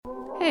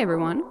Hey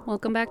everyone,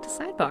 welcome back to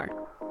Sidebar.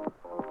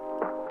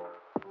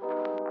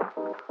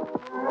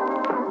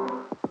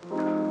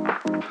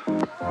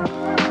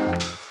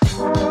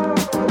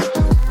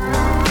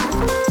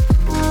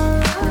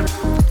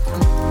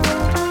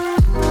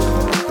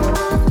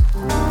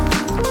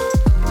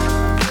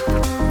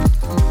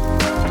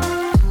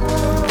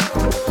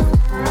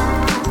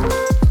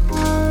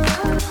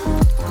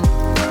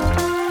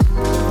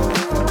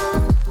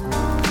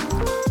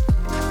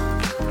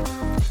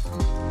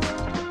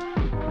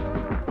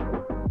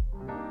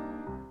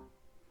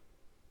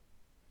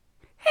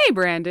 Hey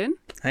Brandon.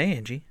 Hey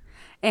Angie.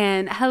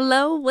 And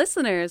hello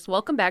listeners,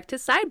 welcome back to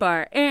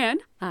Sidebar.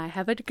 And I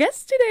have a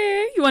guest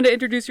today. You want to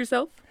introduce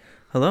yourself?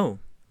 Hello,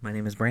 my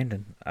name is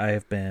Brandon. I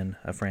have been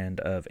a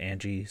friend of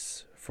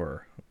Angie's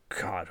for,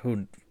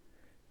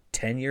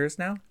 10 years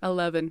now?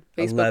 11.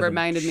 Facebook 11.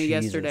 reminded me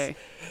Jesus. yesterday.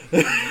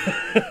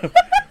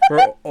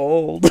 We're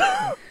old.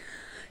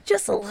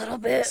 Just a little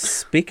bit.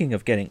 Speaking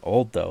of getting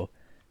old though,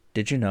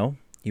 did you know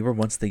you were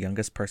once the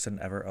youngest person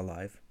ever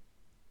alive?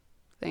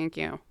 Thank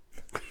you.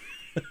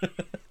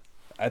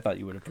 I thought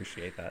you would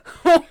appreciate that.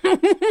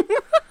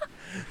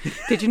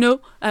 Did you know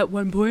at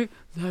one point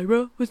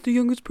Lyra was the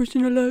youngest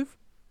person alive?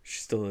 She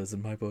still is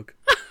in my book.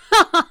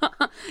 No,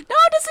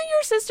 doesn't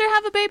your sister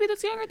have a baby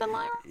that's younger than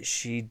Lyra?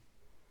 She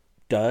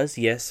does,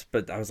 yes,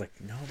 but I was like,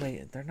 no,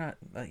 wait, they're not.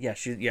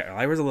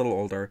 Lyra's a little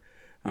older.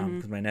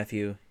 Because my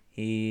nephew,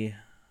 he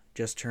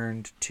just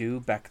turned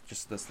 2 back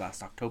just this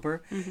last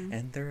October,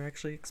 and they're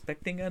actually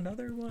expecting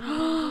another one.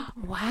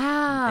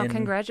 Wow. And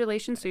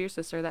congratulations to your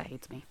sister that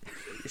hates me.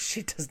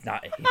 she does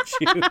not hate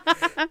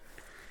you.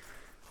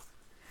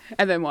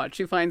 And then what?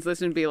 She finds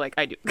this and be like,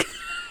 I do.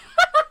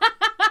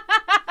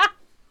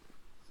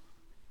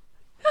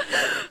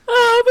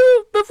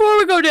 Before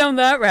we go down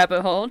that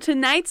rabbit hole,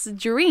 tonight's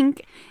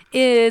drink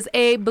is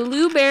a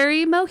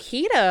blueberry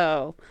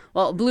mojito.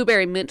 Well,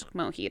 blueberry mint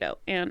mojito.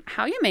 And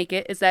how you make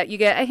it is that you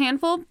get a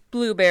handful of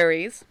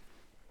blueberries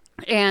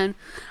and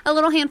a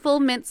little handful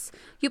of mints.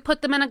 You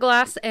put them in a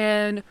glass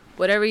and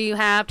whatever you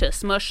have to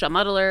smush, a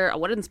muddler, a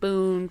wooden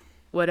spoon,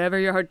 whatever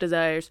your heart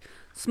desires.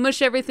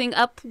 Smush everything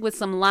up with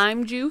some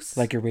lime juice.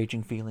 Like your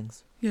raging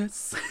feelings.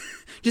 Yes.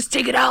 Just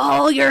take it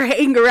all your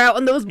anger out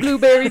on those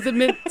blueberries and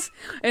mint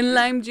and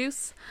lime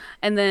juice.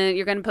 And then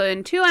you're going to put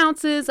in 2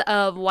 ounces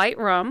of white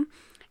rum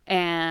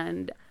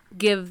and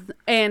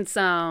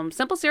some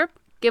simple syrup.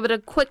 Give it a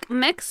quick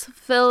mix.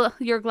 Fill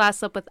your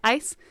glass up with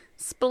ice.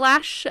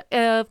 Splash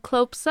of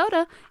club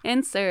soda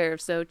and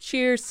serve. So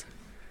cheers.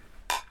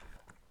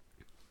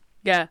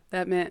 Yeah,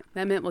 that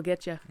mint will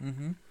get you.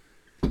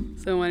 Mm-hmm.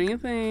 So what do you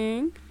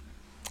think?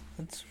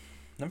 It's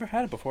never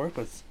had it before,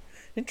 but it's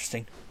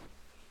interesting.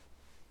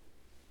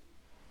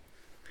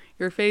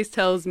 Your face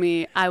tells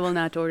me I will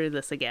not order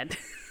this again.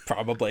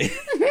 Probably.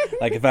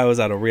 Like if I was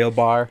at a real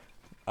bar,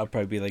 I'd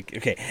probably be like,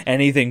 okay,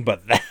 anything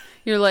but that.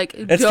 You're like,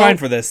 It's fine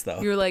for this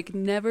though. You're like,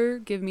 never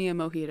give me a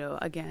mojito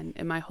again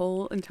in my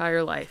whole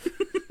entire life.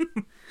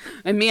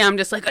 And me, I'm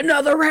just like,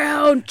 another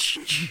round.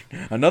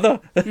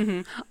 Another?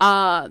 The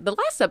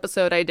last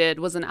episode I did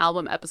was an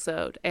album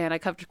episode, and I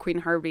covered Queen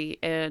Harvey.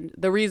 And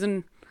the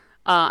reason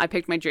I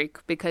picked my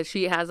drink because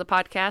she has a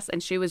podcast,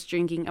 and she was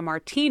drinking a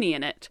martini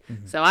in it.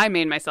 So I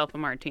made myself a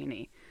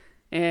martini,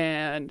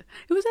 and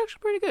it was actually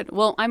pretty good.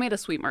 Well, I made a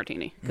sweet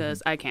martini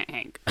because I can't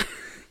hang.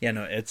 Yeah,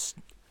 no, it's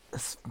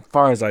as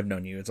far as I've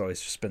known you, it's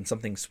always just been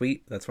something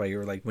sweet. That's why you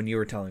were like, when you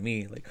were telling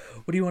me, like,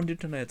 what do you want to do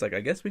tonight? It's like, I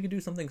guess we could do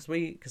something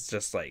sweet. Because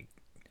just like,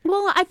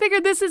 Well, I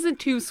figured this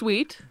isn't too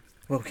sweet.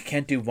 well, we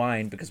can't do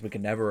wine because we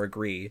can never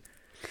agree.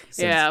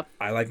 Since Yeah.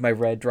 I like my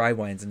red dry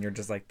wines, and you're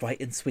just like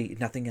white and sweet,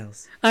 nothing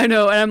else. I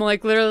know, and I'm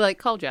like literally like,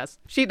 call Jess.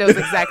 She knows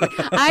exactly.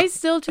 I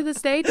still to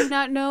this day do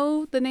not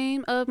know the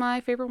name of my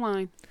favorite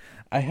wine.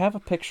 I have a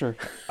picture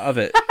of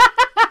it,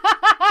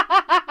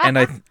 and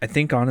I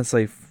think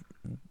honestly,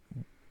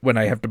 when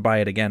I have to buy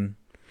it again,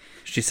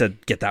 she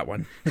said, "Get that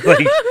one."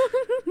 Like,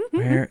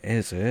 where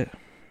is it?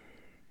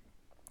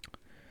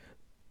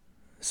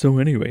 So,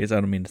 anyways,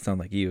 I don't mean to sound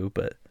like you,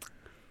 but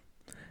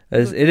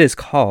it is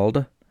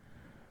called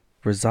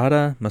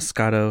Rosada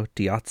Moscato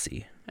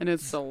Diazzi. And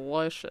it's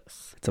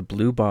delicious. It's a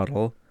blue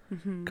bottle.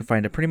 You can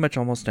find it pretty much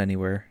almost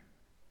anywhere.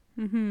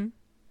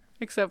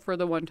 Except for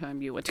the one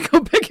time you went to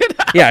go pick it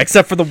up. Yeah,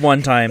 except for the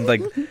one time,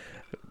 like,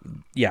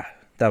 yeah,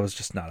 that was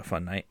just not a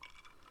fun night.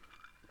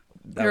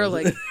 You're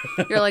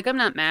like, I'm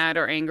not mad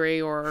or angry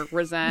or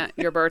resent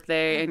your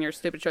birthday and your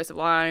stupid choice of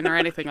wine or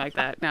anything like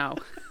that. No.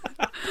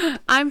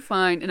 I'm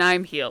fine and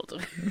I'm healed.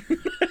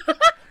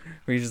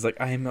 Where you're just like,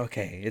 I'm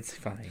okay, it's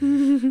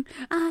fine.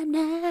 I'm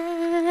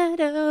not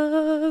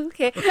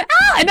okay.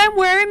 Ah, and I'm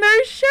wearing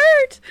their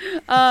shirt.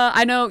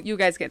 I know you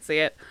guys can't see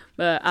it,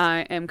 but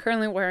I am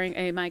currently wearing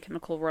a My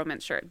Chemical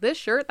Romance shirt. This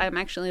shirt I'm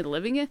actually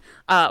living in,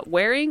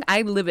 wearing.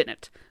 I live in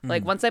it.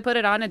 Like once I put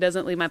it on, it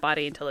doesn't leave my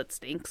body until it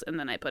stinks, and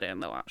then I put it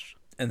in the wash.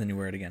 And then you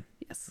wear it again.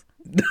 Yes.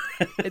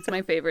 It's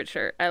my favorite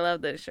shirt. I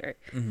love this shirt.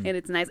 And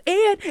it's nice.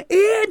 And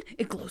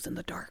it glows in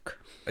the dark.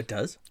 It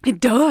does? It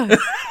does.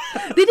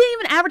 They didn't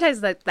even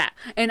advertise like that.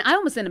 And I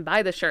almost didn't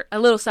buy the shirt. A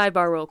little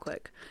sidebar real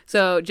quick.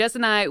 So Jess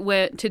and I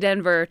went to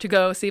Denver to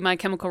go see My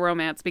Chemical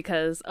Romance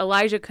because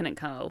Elijah couldn't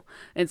go.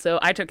 And so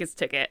I took his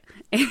ticket.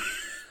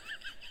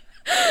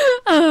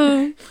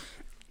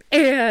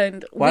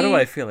 And why do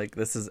I feel like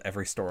this is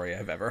every story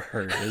I've ever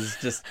heard? Is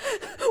just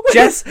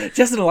Jess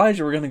and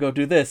Elijah were gonna go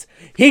do this.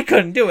 He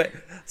couldn't do it,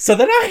 so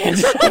then I had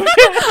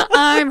to.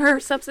 I'm her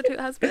substitute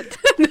husband.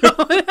 No.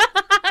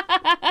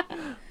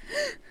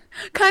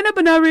 Kind of,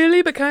 but not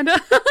really, but kind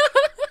of.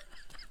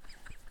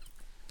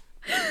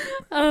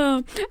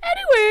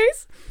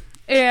 Anyways,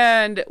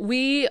 and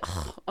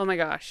oh my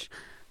gosh,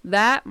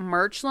 that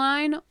merch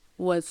line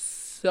was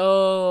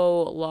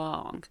so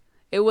long.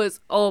 It was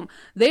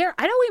there.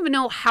 I don't even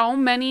know how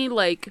many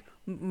like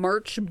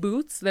merch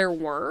booths there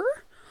were,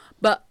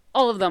 but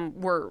all of them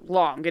were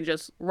long and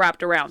just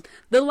wrapped around.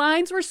 The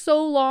lines were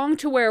so long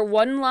to where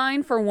one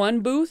line for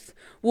one booth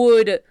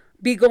would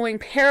be going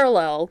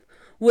parallel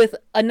with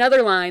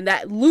another line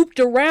that looped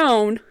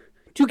around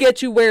to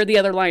get you where the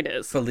other line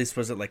is. But at least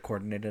was it like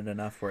coordinated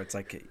enough where it's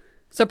like.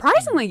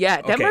 Surprisingly,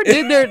 yeah. Denver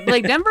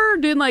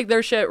did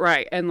their shit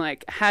right and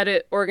like had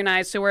it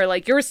organized to where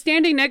like you were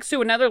standing next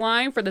to another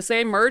line for the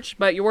same merch,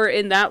 but you were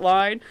in that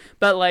line,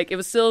 but like it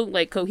was still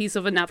like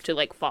cohesive enough to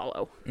like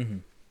follow. Mm-hmm.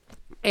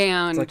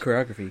 And it's like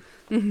choreography.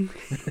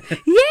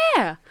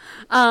 Yeah.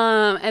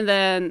 And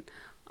then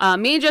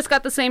me and Jess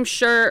got the same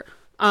shirt,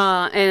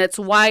 and it's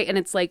white, and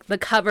it's like the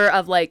cover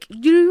of like,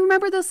 do you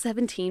remember those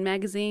 17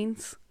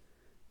 magazines?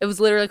 It was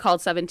literally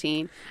called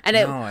 17. And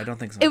no, I don't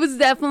think so. It was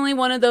definitely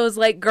one of those,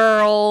 like,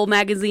 girl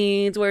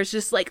magazines where it's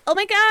just like, oh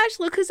my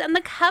gosh, look who's on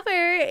the cover.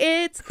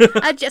 It's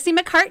Jesse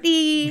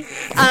McCartney.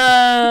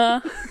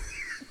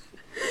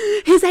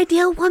 His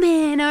ideal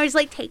woman. Or it's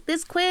like, take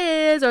this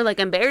quiz. Or, like,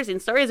 embarrassing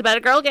stories about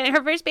a girl getting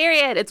her first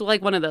period. It's,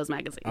 like, one of those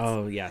magazines.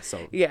 Oh, yeah.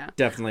 So, yeah.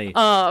 Definitely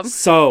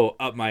so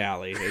up my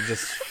alley. It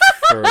just,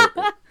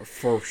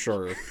 for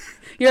sure.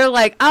 You're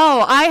like,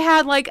 oh, I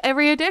had, like,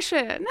 every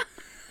edition.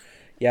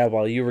 Yeah,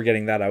 while you were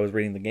getting that, I was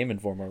reading the Game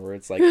Informer where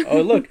it's like,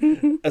 oh, look,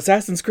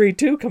 Assassin's Creed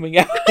 2 coming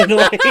out.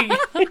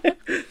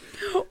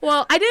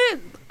 Well,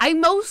 I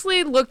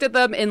mostly looked at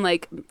them in,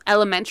 like,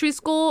 elementary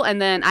school,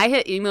 and then I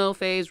hit emo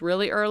phase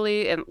really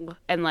early in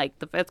like,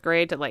 the 5th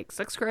grade to, like,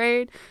 6th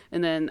grade,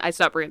 and then I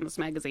stopped reading those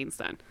magazines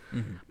then.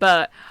 Mm-hmm.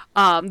 But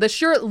the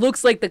shirt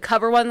looks like the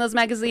cover one of those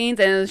magazines,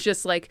 and it's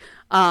just, like,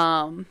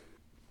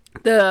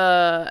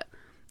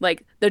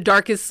 the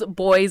darkest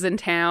boys in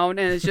town,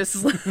 and it's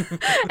just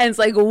and it's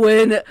like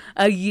win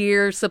a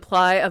year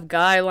supply of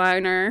guy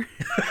liner.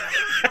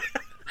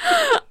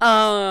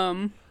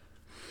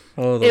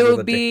 It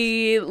would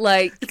be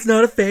like, it's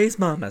not a phase,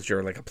 Mom, as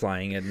you're like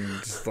applying it and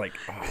just like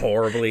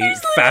horribly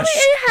fast.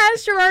 It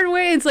has Gerard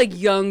Way. It's like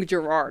young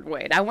Gerard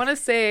Way. I want to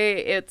say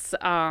it's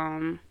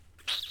not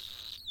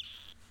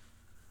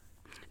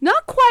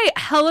quite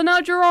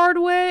Helena Gerard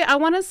Way. I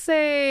want to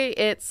say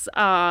it's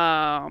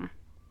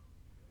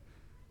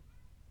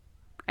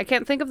I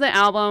can't think of the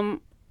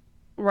album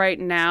right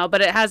now,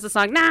 but it has the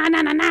song na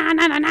na na na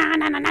na na na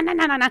na na na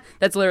na na.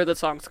 That's literally the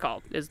song's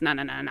called, is na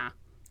na na na.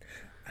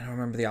 I don't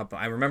remember the album.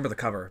 I remember the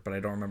cover, but I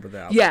don't remember the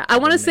album. Yeah, I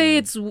want to say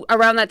it's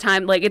around that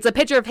time. Like, it's a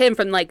picture of him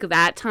from like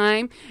that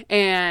time,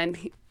 and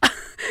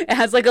it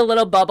has like a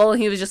little bubble,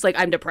 and he was just like,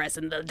 I'm depressed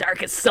in the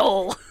darkest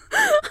soul.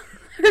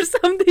 Or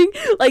something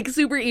like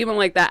super emo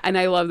like that, and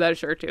I love that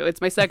shirt too. It's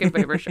my second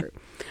favorite shirt.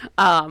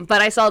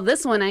 But I saw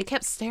this one, and I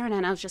kept staring at it,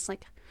 and I was just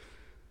like,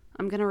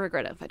 I'm going to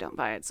regret it if I don't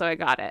buy it. So I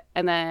got it.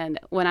 And then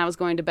when I was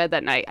going to bed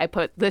that night, I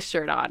put this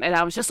shirt on, and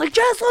I was just like,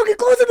 Jess, look, it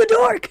glows in the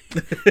dark.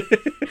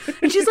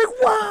 And she's like,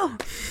 whoa.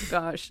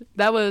 Gosh,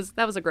 that was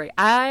a great.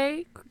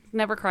 I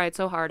never cried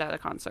so hard at a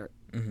concert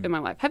in my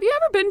life. Have you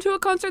ever been to a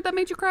concert that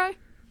made you cry?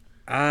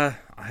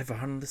 I've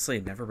honestly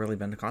never really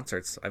been to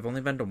concerts. I've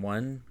only been to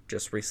one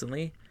just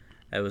recently.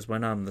 It was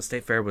when the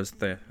State Fair was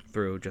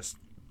through just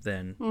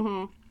then.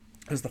 Mm-hmm.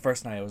 It was the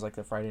first night. It was like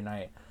the Friday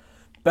night.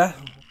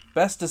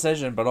 Best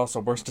decision, but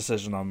also worst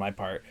decision on my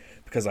part,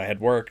 because I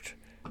had worked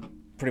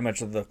pretty much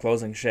the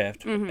closing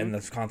shift, and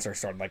this concert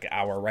started like an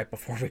hour right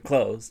before we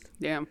closed.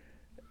 Yeah.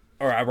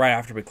 Or right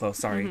after we closed,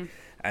 sorry.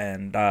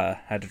 And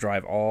had to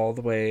drive all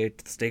the way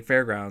to the State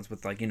Fairgrounds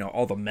with, like,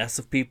 all the mess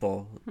of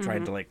people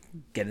trying to, like,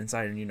 get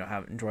inside and,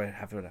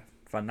 having a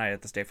fun night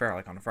at the State Fair,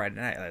 like, on a Friday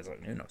night. As,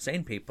 like,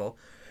 sane people.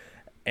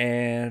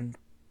 And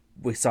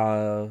we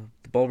saw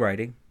the bull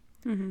riding,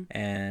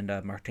 and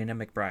Martina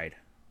McBride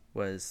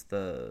was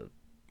the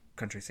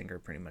country singer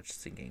pretty much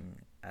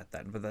singing at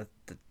that. But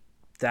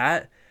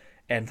that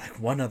and like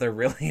one other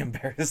really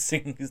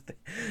embarrassing thing.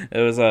 It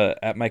was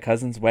at my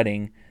cousin's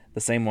wedding,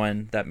 the same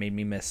one that made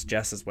me miss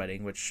Jess's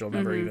wedding, which she'll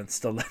never even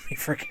still let me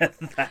forget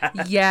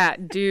that. Yeah,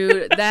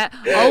 dude. That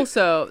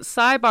also,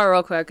 sidebar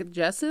real quick,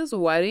 Jess's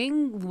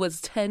wedding was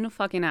 10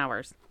 fucking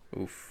hours.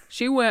 Oof.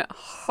 She went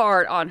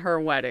hard on her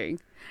wedding.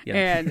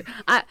 Yeah.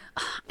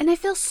 And I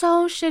feel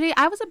so shitty.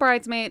 I was a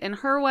bridesmaid in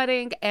her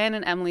wedding and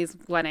in Emily's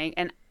wedding,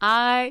 and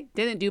I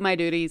didn't do my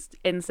duties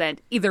and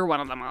sent either one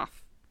of them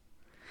off.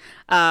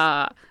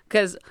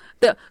 Because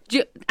I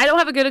don't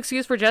have a good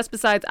excuse for Jess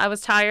besides I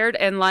was tired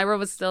and Lyra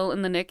was still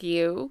in the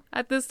NICU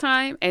at this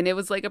time, and it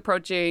was like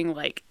approaching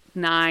like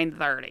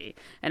 9:30,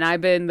 and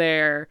I've been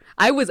there.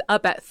 I was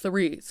up at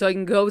 3 so I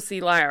can go see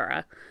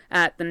Lyra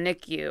at the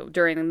NICU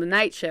during the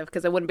night shift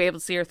because I wouldn't be able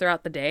to see her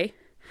throughout the day.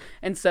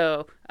 And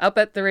so up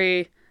at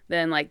 3,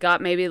 then like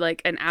got maybe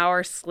like an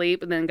hour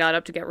sleep, and then got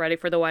up to get ready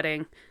for the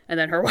wedding. And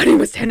then her wedding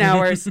was 10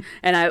 hours.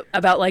 And I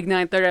about like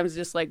 9:30, I was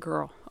just like,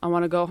 girl, I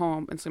want to go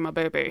home and see my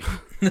baby.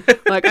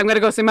 Like, I'm going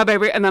to go see my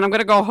baby, and then I'm going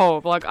to go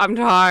home. Like, I'm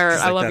tired.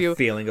 Just I like love that you.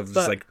 feeling of just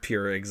But- like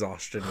pure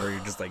exhaustion where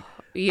you're just like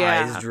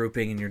Yeah. eyes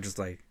drooping and you're just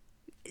like,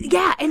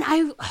 Yeah,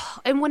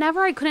 and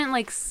whenever I couldn't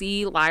like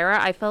see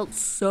Lyra, I felt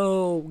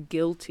so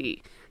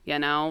guilty. You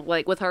know,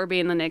 like with her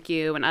being in the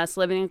NICU and us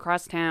living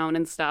across town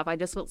and stuff, I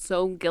just felt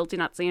so guilty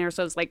not seeing her.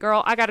 So I was like,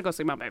 girl, I gotta go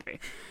see my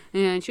baby.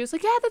 And she was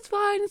like, yeah, that's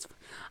fine.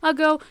 I'll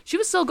go. She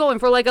was still going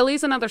for like at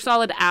least another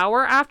solid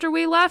hour after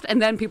we left,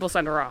 and then people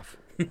sent her off.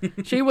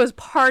 She was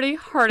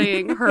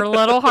partying her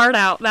little heart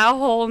out that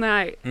whole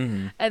night.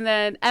 Mm-hmm. And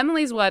then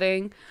Emily's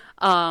wedding,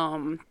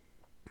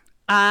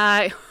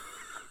 I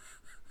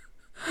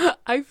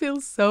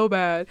feel so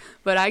bad,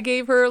 but I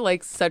gave her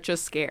like such a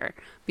scare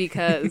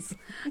because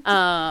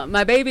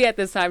my baby at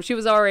this time, she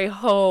was already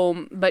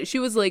home, but she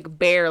was like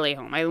barely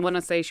home. I want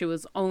to say she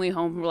was only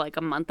home for like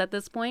a month at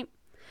this point.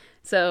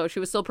 So she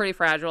was still pretty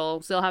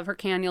fragile, still have her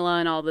cannula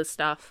and all this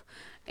stuff.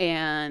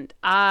 And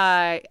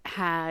I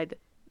had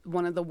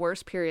one of the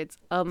worst periods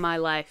of my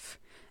life.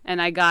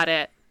 And I got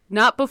it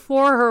not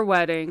before her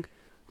wedding,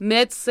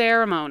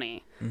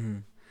 mid-ceremony. Mm-hmm.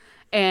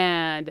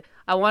 And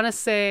I want to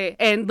say,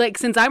 and like,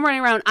 since I'm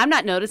running around, I'm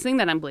not noticing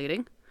that I'm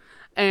bleeding.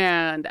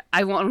 And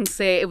I want to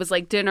say it was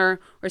like dinner,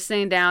 we're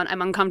sitting down, I'm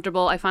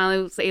uncomfortable. I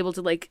finally was able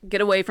to like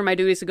get away from my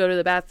duties to go to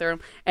the bathroom,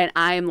 and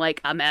I am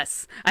like a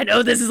mess. I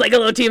know this is like a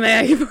low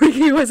TMA for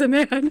you as a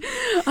man.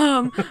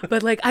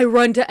 But like I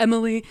run to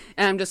Emily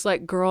and I'm just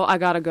like, girl, I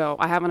gotta go.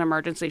 I have an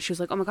emergency. She was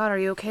like, oh my God, are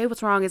you okay?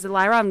 What's wrong? Is it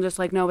Lyra? I'm just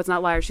like, no, it's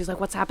not Lyra. She's like,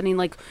 what's happening?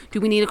 Like,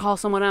 do we need to call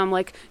someone? And I'm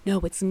like,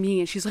 no, it's me.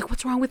 And she's like,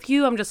 what's wrong with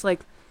you? I'm just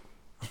like,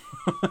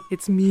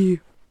 it's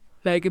me.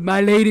 Like, my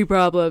lady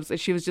problems. And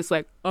she was just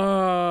like,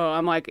 oh.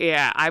 I'm like,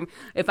 yeah,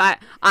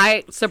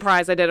 I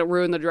surprised I didn't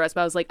ruin the dress,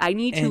 but I was like, I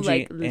need to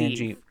like leave.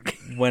 Angie,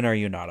 when are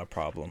you not a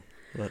problem?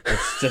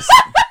 Let's just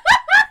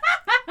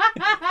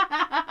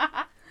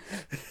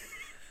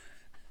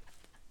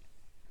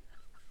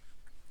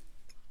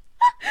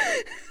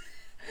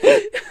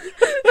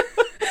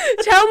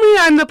Tell me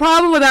I'm the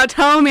problem without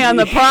telling me I'm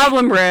the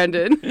problem,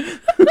 Brandon.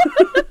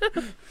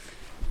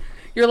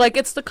 You're like,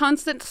 it's the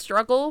constant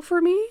struggle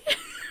for me.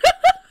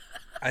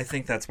 I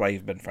think that's why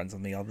you've been friends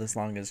with me all this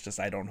long, is just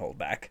I don't hold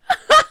back.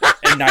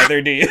 And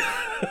neither do you.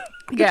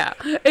 Yeah.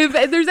 If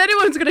there's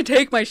anyone who's going to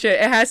take my shit,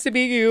 it has to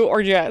be you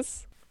or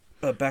Jess.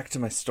 But back to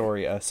my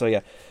story. So yeah,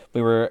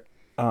 we were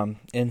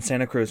in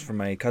Santa Cruz for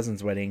my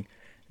cousin's wedding,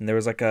 and there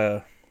was like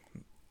a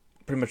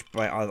pretty much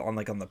on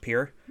the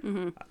pier.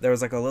 Mm-hmm. There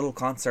was like a little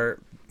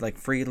concert, like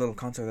free little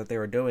concert that they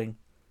were doing,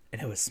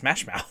 and it was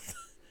Smash Mouth.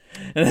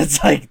 And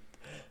it's like,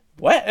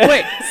 what?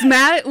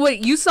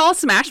 Wait, you saw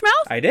Smash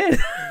Mouth? I did.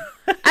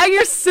 At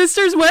your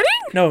sister's wedding?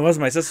 No, it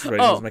wasn't my sister's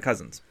wedding. It was my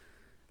cousin's.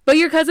 But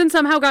your cousin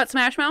somehow got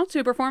Smash Mouth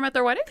to perform at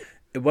their wedding?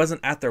 It wasn't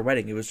at their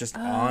wedding. It was just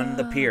on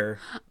the pier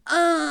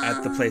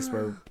at the place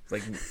where,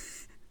 like...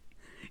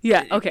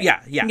 Yeah, okay.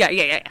 Yeah.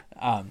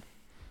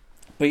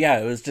 But yeah,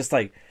 it was just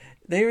like...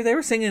 They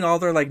were singing all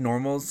their, like,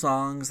 normal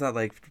songs that,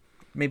 like,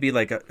 maybe,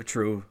 like, a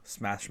true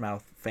Smash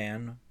Mouth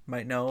fan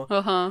might know.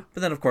 Uh-huh.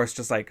 But then, of course,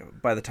 just, like,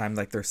 by the time,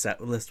 like, their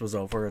set list was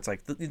over, it's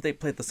like, they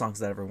played the songs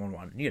that everyone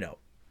wanted, you know.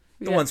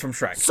 The ones from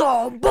Shrek.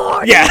 So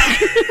bored. Yeah.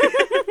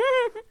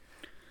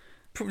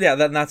 Yeah,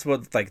 that's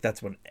what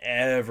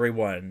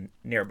everyone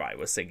nearby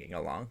was singing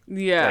along.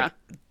 Yeah. Like,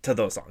 to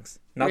those songs.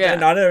 Not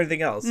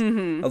everything else.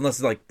 Mm-hmm.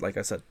 Unless, like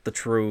I said, the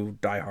true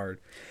diehard.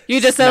 You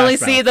just only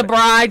see the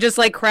bride just,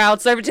 like, crowd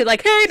surfing to,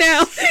 like, hey,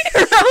 now,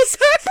 your house.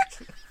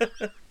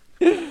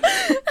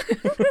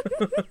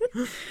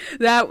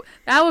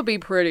 That would be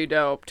pretty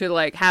dope to,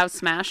 like, have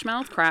Smash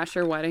Mouth crash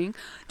your wedding.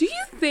 Do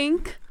you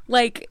think,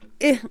 like...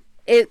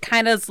 It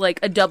kind of is like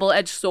a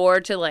double-edged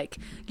sword to, like,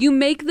 you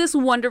make this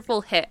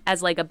wonderful hit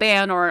as, like, a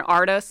band or an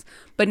artist,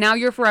 but now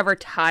you're forever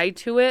tied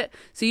to it,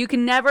 so you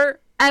can never,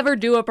 ever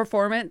do a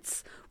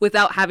performance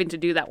without having to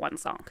do that one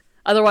song.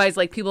 Otherwise,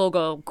 like, people will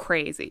go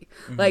crazy.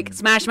 Mm-hmm. Like,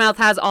 Smash Mouth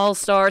has All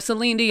Star,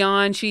 Celine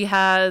Dion, she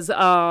has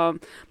My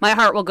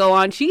Heart Will Go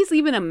On. She's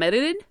even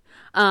admitted,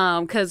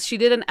 because she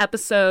did an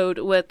episode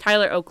with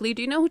Tyler Oakley.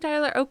 Do you know who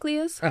Tyler Oakley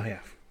is? Oh,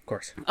 yeah. Of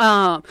course.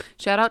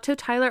 Shout out to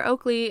Tyler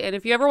Oakley, and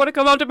if you ever want to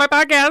come on to my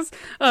podcast,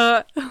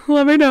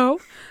 let me know.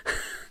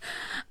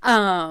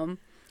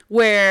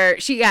 Where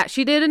she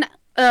did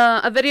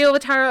a video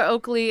with Tyler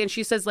Oakley, and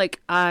she says, like,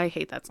 I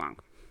hate that song.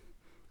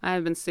 I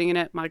have been singing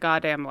it my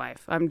goddamn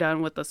life. I'm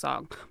done with the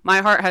song.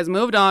 My heart has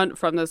moved on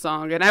from the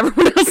song, and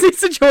everyone else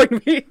needs to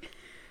join me.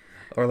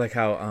 Or like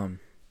how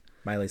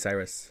Miley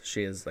Cyrus,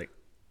 she is like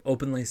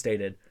openly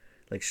stated,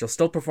 like she'll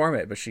still perform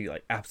it, but she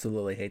like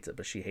absolutely hates it.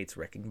 But she hates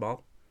Wrecking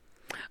Ball.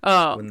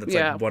 Oh, When that's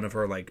yeah. like one of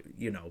her like,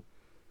 you know,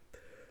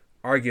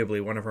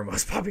 arguably one of her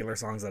most popular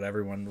songs that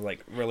everyone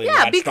like really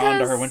latched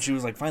onto her when she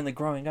was like finally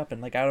growing up and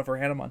like out of her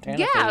Hannah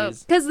Montana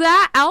phase. Because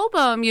that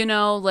album, you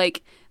know,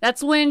 like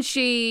that's when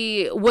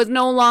she was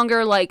no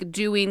longer like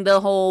doing the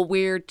whole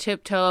weird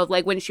tiptoe of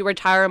like when she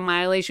retired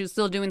Miley, she was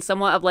still doing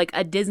somewhat of like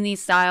a Disney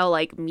style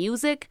like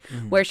music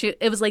where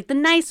it was like the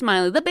nice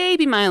Miley, the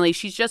baby Miley.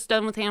 She's just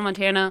done with Hannah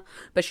Montana,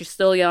 but she's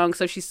still young,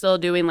 so she's still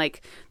doing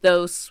like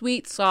those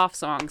sweet soft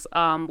songs.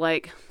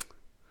 Like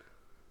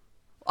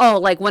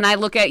When I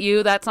Look at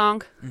You, that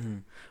song.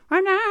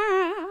 Right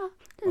now,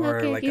 Or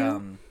look at like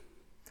you.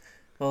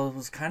 well, it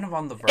was kind of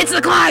on the verge. It's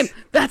The Climb.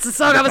 That's the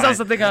song I was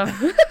also thinking of.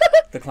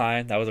 The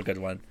Climb, that was a good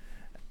one.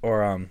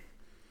 Or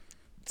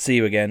See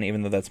You Again,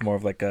 even though that's more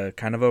of like a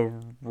kind of a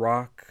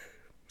rock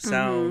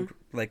sound,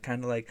 like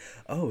kind of like,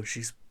 oh,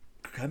 she's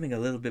becoming a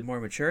little bit more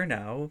mature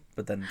now,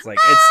 but then it's like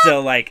it's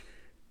still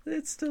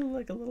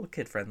like a little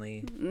kid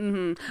friendly.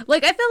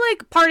 Like I feel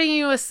like Party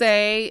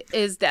USA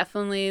is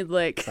definitely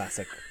like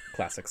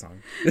Classic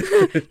song.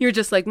 you're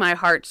just like my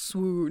heart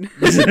swoon.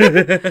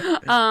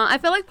 I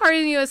feel like Party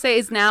in the USA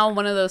is now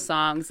one of those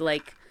songs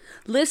like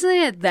listening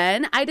to it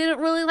then I didn't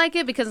really like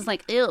it because it's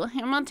like, ew,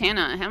 Hannah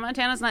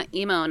Montana's not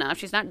emo enough,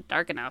 she's not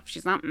dark enough,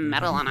 she's not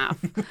metal enough.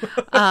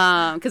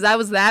 Because I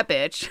was that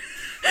bitch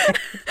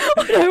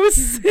when I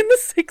was in the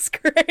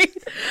 6th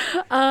grade.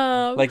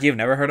 Like you've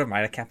never heard of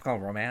My Chemical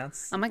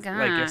Romance? Oh my gosh.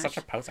 Like you're such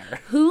a poser.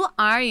 Who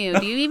are you?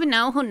 Do you even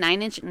know who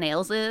Nine Inch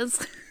Nails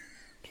is?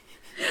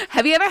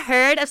 Have you ever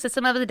heard of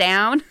System of a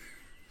Down?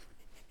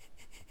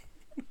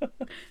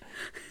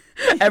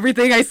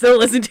 Everything I still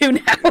listen to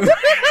now.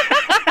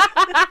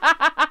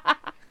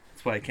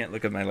 That's why I can't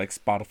look at my like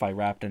Spotify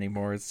Wrapped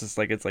anymore. It's just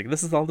like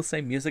this is all the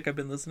same music I've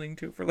been listening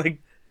to for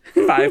like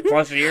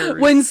 5+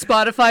 years. When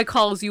Spotify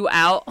calls you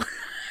out.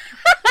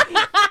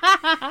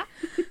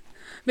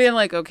 Being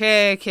like,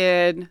 okay,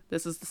 kid,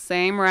 this is the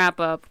same wrap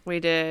up we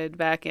did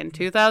back in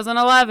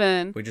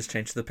 2011. We just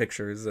changed the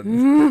pictures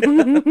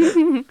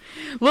and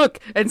Look,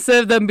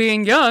 instead of them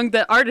being young,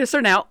 the artists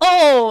are now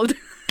old.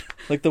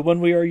 like the When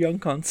We Are Young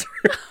concert.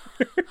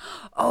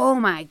 Oh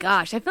my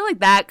gosh, I feel like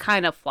that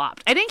kind of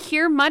flopped. I didn't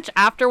hear much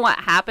after what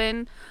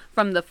happened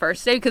from the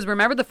first day, because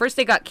remember the first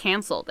day got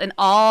canceled and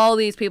all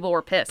these people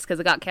were pissed because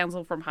it got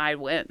canceled from high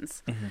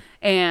winds.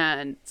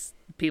 And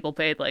people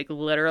paid like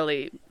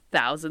literally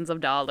thousands of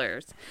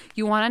dollars.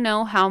 You want to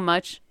know how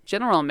much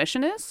general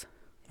admission is?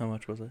 How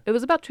much was it? It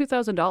was about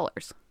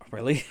 $2,000.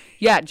 Really?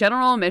 Yeah,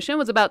 general admission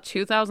was about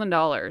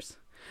 $2,000.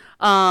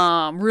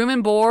 Room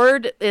and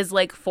board is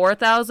like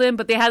 $4,000,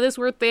 but they had this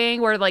weird thing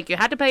where like you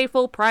had to pay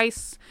full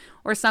price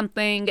or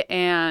something.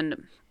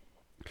 And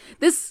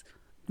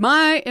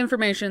my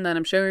information that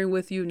I'm sharing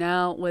with you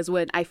now was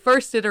when I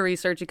first did a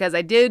research, because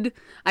I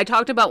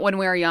talked about When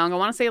We Were Young. I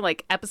want to say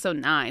like episode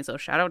 9. So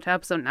shout out to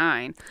episode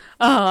 9.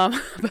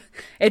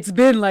 It's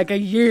been like a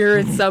year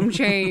and some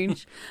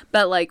change.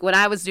 But like when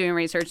I was doing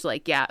research,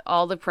 like, yeah,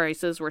 all the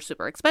prices were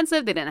super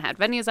expensive. They didn't have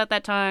venues at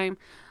that time.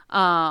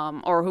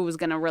 Or who was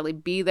going to really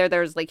be there.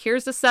 There's like,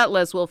 here's the set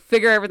list. We'll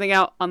figure everything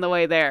out on the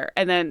way there.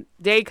 And then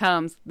day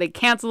comes, they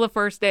cancel the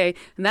first day.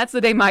 And that's the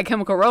day My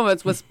Chemical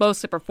Romance was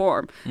supposed to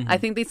perform. I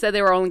think they said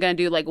they were only going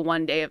to do like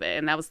one day of it.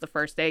 And that was the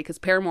first day because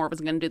Paramore was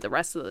going to do the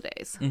rest of the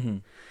days.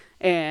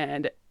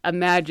 And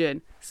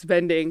imagine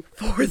spending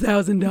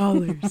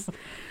 $4,000.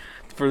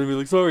 For them to be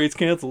like, sorry, it's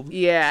canceled.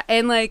 Yeah,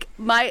 and like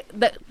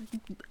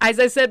as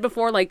I said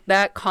before, like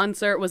that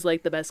concert was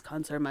like the best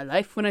concert of my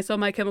life. When I saw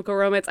My Chemical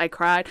Romance, I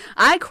cried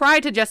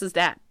to Jess's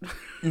dad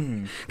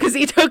because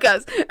he took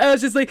us. I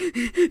was just like,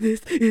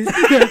 this is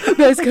the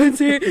best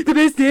concert, the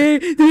best day,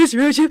 the best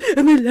road trip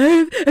of my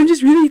life. I'm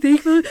just really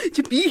thankful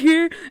to be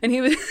here. And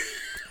he was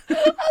on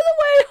the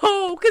way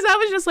home because I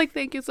was just like,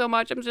 thank you so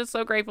much, I'm just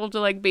so grateful to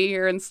like be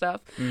here and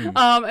stuff. And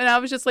I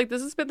was just like,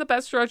 this has been the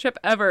best road trip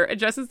ever. And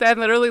Justin's dad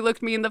literally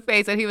looked me in the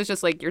face and he was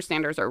just like, your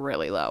standards are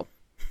really low.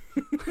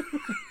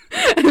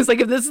 And it's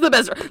like, if this is the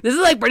best, this is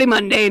like pretty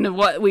mundane of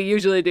what we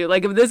usually do.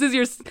 Like if this is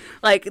your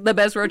like the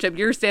best road trip,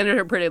 your standards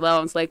are pretty low.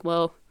 And it's like,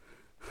 well,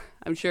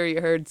 I'm sure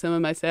you heard some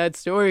of my sad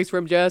stories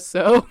from Jess,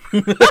 so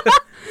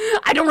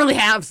I don't really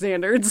have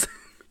standards.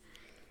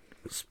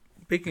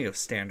 Speaking of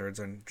standards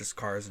and just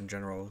cars in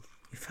general,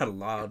 you've had a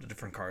lot of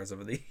different cars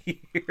over the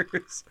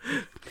years.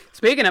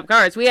 Speaking of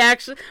cars,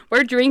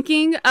 we're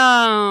drinking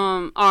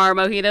our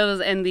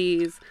mojitos in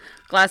these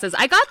glasses.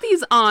 I got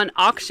these on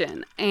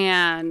auction,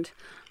 and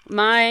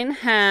mine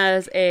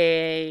has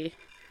a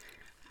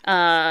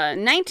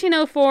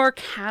 1904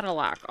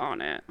 Cadillac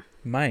on it.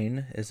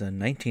 Mine is a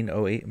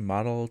 1908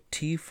 Model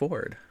T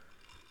Ford.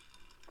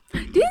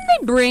 Didn't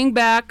they bring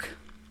back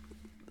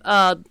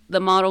the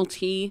Model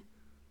T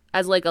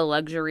as like a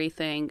luxury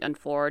thing and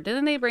Ford?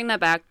 Didn't they bring that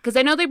back? Because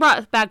I know they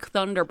brought back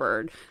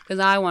Thunderbird, because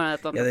I wanted a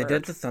Thunderbird. Yeah, they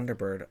did the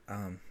Thunderbird.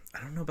 I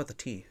don't know about the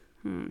tea.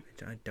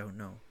 I don't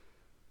know.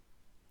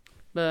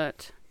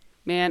 But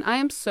man, I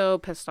am so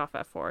pissed off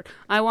at Ford.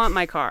 I want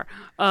my car.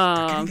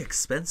 They're getting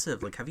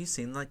expensive. Like, have you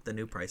seen like the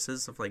new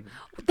prices of like?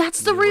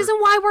 That's the reason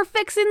why we're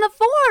fixing the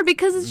Ford,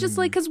 because it's just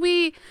like, because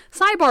we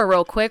sidebar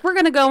real quick. We're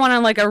gonna go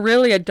on like a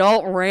really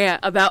adult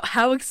rant about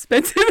how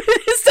expensive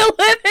it is to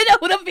live in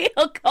a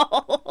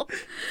vehicle.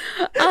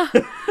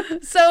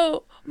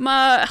 So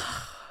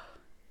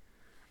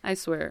I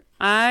swear,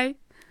 I'm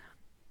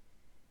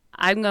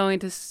going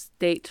to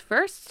state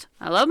first.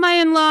 I love my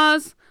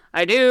in-laws.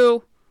 I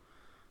do.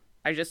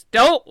 I just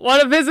don't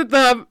want to visit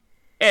them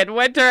in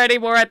winter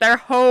anymore at their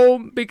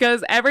home,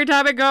 because every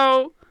time I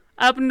go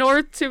up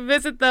north to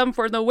visit them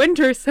for the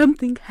winter,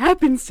 something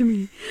happens to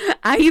me.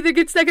 I either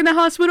get stuck in the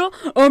hospital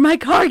or my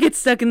car gets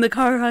stuck in the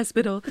car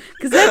hospital,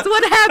 because that's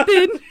what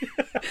happened.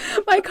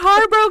 My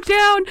car broke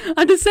down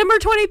on December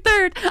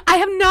 23rd. I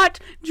have not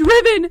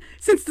driven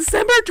since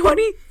December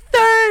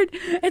 23rd.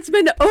 It's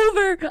been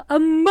over a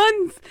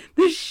month.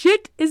 This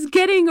shit is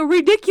getting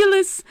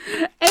ridiculous,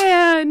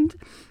 and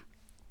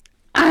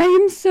I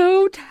am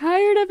so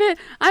tired of it.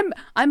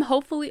 I'm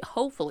hopefully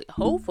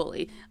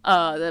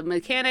the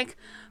mechanic,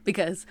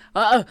 because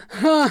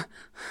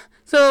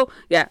so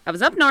yeah, I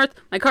was up north,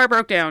 my car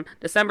broke down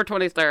December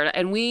 23rd,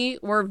 and we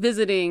were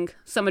visiting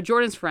some of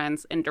Jordan's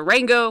friends in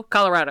Durango,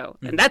 Colorado,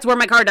 and that's where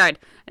my car died.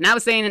 And I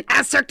was staying in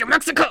Aztec, New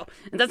Mexico,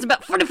 and that's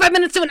about 45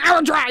 minutes to an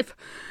hour drive.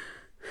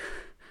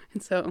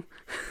 And so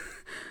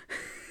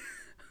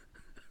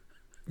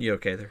You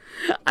okay there?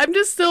 I'm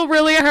just still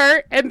really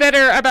hurt and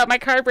bitter about my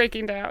car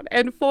breaking down.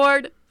 And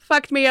Ford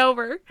fucked me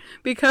over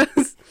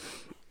because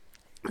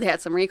they had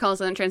some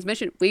recalls on the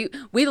transmission. We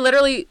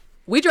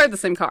drive the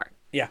same car.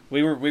 Yeah,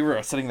 we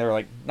were sitting there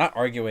like not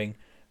arguing,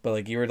 but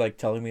like you were like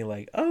telling me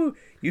like, oh,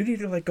 you need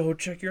to like go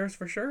check yours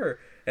for sure.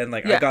 And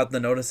like I got the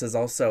notices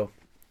also,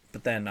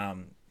 but then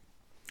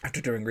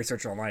after doing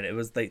research online, it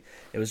was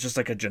just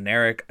like a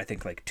generic, I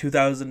think like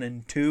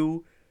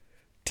 2002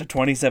 to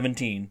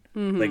 2017,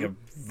 like a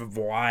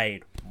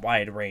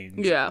wide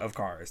range of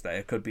cars that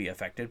it could be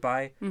affected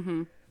by.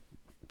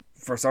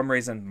 For some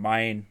reason,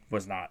 mine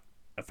was not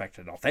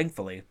affected at all,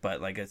 thankfully,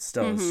 but like it's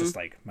still it's just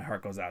like my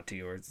heart goes out to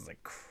you, or it's just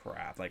like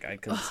crap, like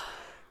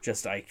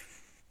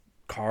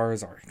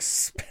cars are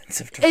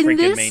expensive to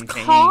freaking maintain.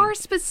 This car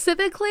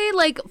specifically,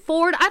 like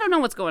Ford, I don't know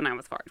what's going on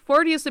with Ford.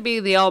 Ford used to be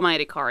the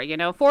almighty car, you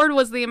know? Ford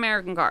was the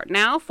American car.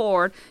 Now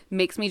Ford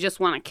makes me just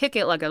want to kick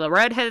it like a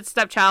redheaded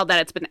stepchild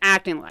that it's been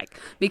acting like,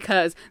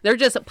 because they're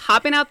just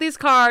popping out these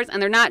cars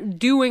and they're not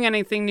doing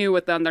anything new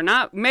with them. They're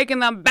not making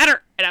them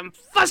better, and I'm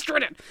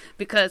frustrated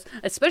because,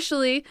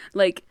 especially,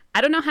 like,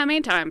 I don't know how many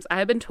times I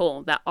have been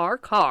told that our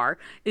car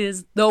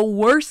is the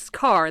worst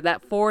car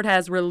that Ford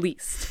has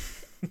released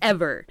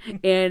ever,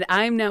 and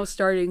I'm now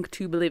starting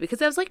to believe it,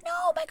 because I was like,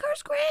 no, my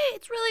car's great,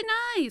 it's really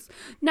nice.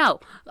 No,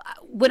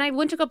 when I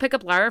went to go pick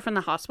up Lyra from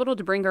the hospital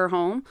to bring her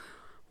home,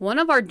 one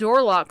of our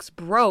door locks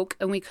broke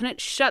and we couldn't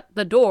shut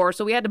the door,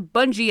 so we had to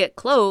bungee it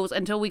closed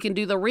until we can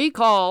do the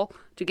recall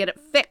to get it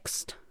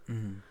fixed.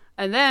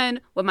 And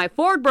then when my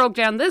Ford broke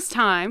down this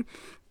time,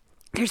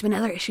 there's been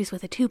other issues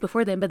with it too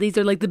before then, but these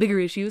are like the bigger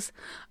issues.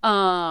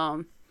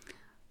 It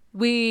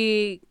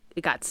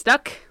got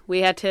stuck.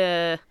 We had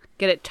to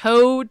get it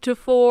towed to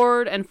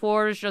Ford, and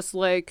Ford is just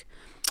like,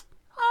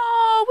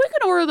 oh, we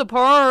can order the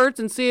parts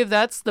and see if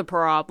that's the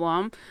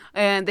problem.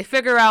 And they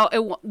figure out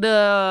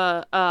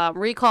the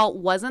recall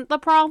wasn't the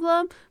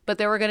problem, but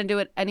they were going to do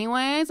it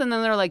anyways. And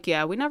then they're like,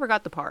 yeah, we never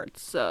got the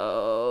parts,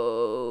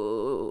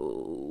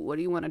 so what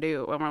do you want to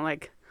do? And we're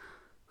like,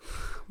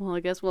 well, I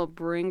guess we'll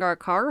bring our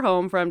car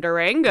home from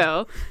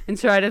Durango and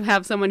try to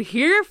have someone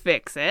here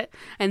fix it.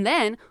 And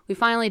then we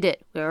finally did.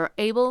 We were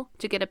able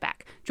to get it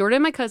back.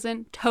 Jordan, my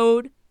cousin,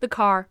 towed the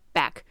car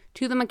back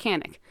to the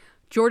mechanic.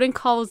 Jordan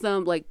calls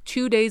them like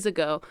 2 days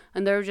ago,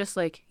 and they're just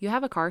like, you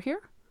have a car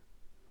here?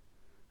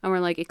 And we're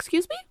like,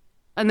 excuse me?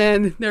 And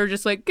then they're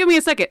just like, give me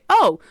a second.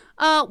 Oh,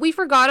 we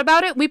forgot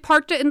about it. We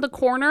parked it in the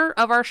corner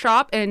of our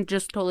shop and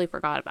just totally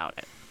forgot about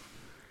it.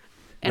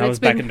 And that was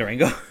back in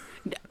Durango?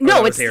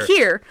 No, it's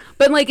here.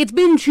 But like, it's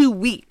been 2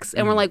 weeks,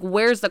 and we're like,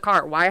 where's the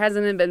car? Why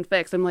hasn't it been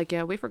fixed? I'm like,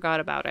 yeah, we forgot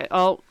about it.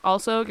 Oh,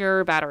 also,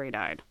 your battery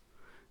died.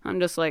 I'm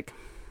just like,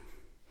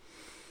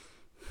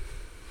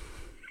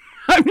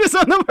 I'm just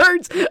on the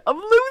verge of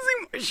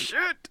losing my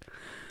shit.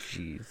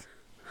 Jeez.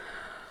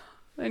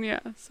 And yeah,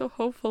 so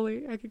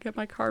hopefully I could get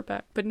my car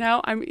back. But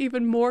now I'm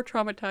even more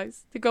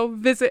traumatized to go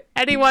visit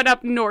anyone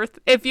up north.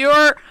 If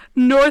you're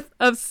north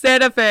of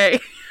Santa Fe,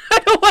 I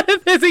don't want to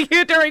visit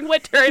you during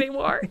winter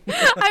anymore.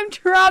 I'm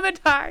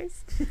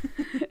traumatized.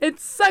 It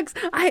sucks.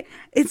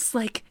 It's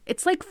like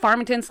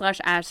Farmington /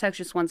 Aztec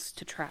just wants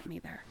to trap me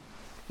there.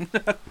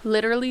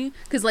 Literally,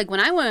 because like when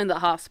I went in the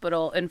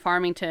hospital in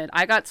Farmington,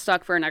 I got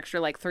stuck for an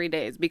extra like 3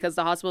 days, because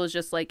the hospital is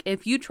just like,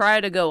 if you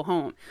try to go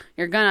home,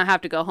 you're gonna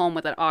have to go home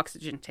with an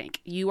oxygen tank.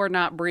 You are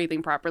not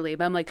breathing properly.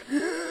 But I'm like,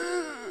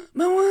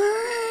 my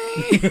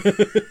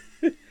wife.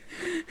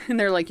 And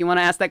they're like, you want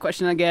to ask that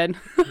question again?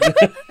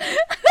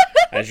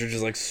 As you're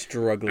just like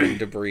struggling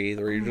to breathe,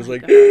 or you're just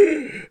like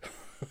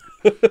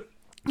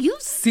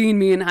You've seen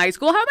me in high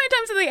school. How many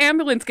times did the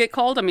ambulance get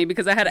called on me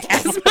because I had an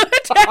asthma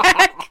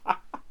attack?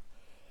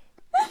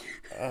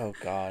 Oh,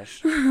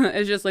 gosh.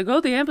 It's just like,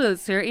 oh, the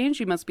ambulance here.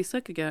 Angie must be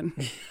sick again.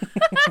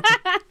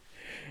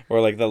 Or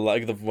like the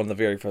one of the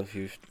very first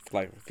few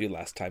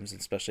last times,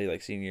 especially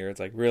like senior year, it's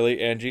like, really,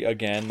 Angie,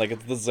 again? Like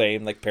it's the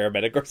same like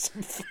paramedic or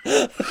something.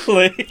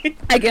 Like...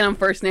 I get on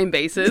first name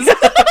basis with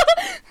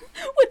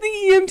the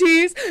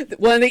EMTs.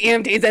 One of the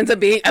EMTs ends up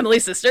being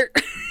Emily's sister.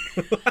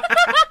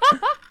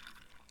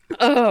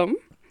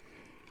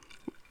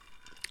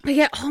 But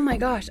yeah, oh my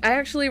gosh, I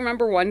actually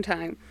remember one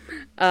time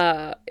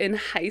in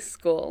high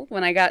school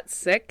when I got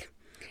sick.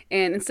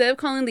 And instead of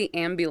calling the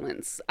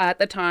ambulance, at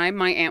the time,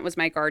 my aunt was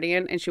my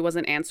guardian, and she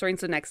wasn't answering,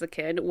 so next to the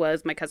kid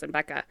was my cousin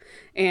Becca.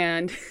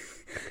 And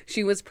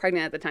she was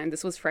pregnant at the time.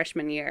 This was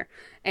freshman year.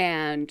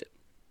 And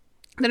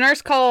the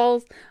nurse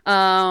calls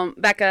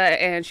Becca,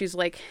 and she's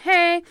like,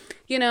 hey,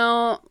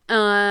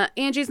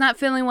 Angie's not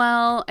feeling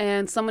well,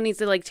 and someone needs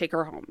to, like, take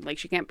her home. Like,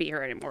 she can't be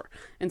here anymore.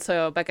 And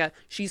so Becca,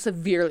 she's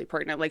severely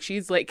pregnant. Like,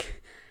 she's,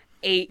 like,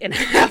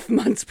 8.5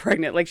 months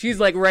pregnant. Like, she's,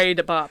 like, ready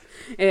to pop.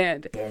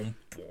 And... boom,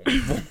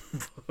 boom, boom.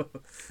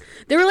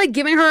 They were like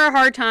giving her a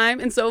hard time,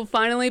 and so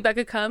finally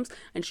Becca comes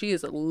and she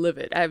is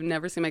livid. I've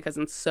never seen my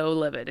cousin so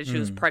livid, and she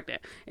was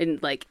pregnant,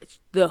 and like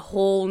the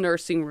whole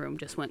nursing room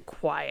just went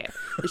quiet.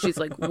 And she's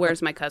like,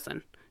 where's my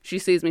cousin? She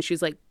sees me,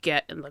 she's like,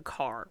 get in the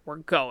car, we're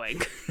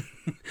going.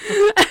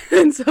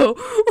 And so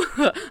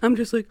I'm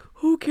just like,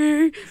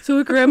 okay. So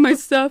I grab my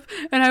stuff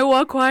and I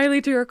walk quietly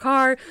to her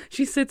car.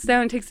 She sits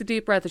down and takes a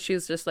deep breath, and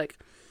she's just like,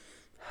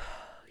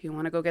 you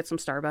want to go get some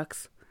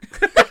Starbucks?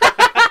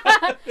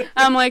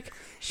 I'm like,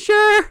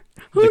 sure,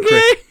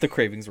 okay. The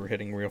cravings were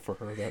hitting real for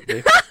her that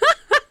day.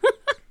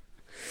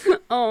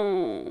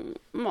 Oh,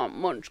 my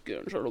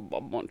munchkins are my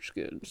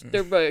munchkins.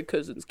 They're my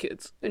cousin's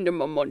kids, and they're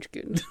my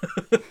munchkins.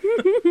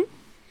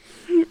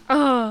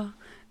 Oh,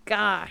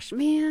 gosh,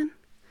 man.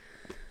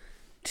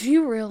 Do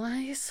you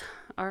realize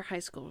our high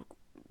school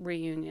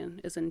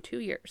reunion is in 2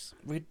 years?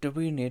 Do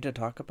we need to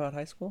talk about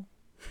high school?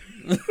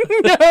 No, but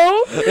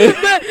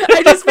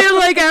I just feel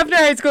like after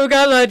high school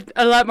got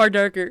a lot more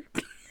darker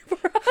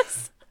for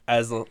us.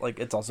 As like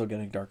it's also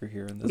getting darker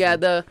here in this. Yeah,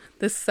 the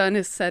sun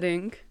is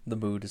setting. The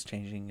mood is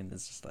changing, and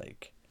it's just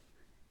like.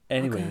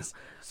 Anyways,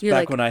 okay. Back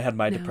like, when I had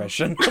my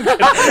depression.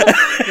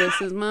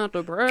 This is my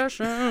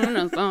depression.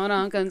 That's all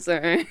I can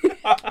say.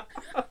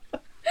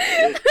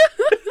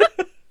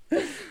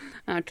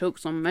 I took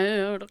some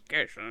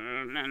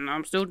medication and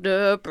I'm still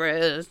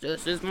depressed.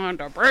 This is my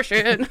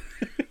depression.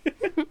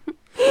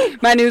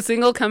 My new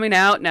single coming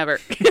out, never.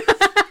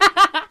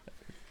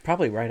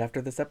 Probably right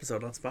after this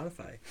episode on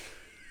Spotify.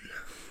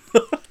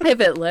 If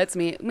it lets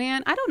me.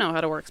 Man, I don't know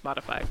how to work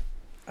Spotify.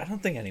 I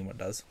don't think anyone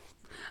does.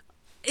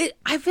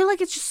 I feel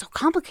like it's just so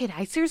complicated.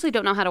 I seriously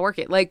don't know how to work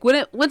it. Like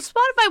when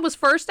Spotify was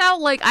first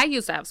out, like I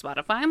used to have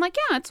Spotify. I'm like,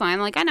 yeah, it's fine.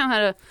 Like I know how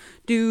to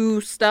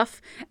do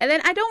stuff. And then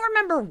I don't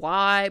remember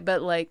why,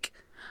 but like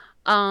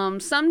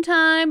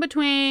sometime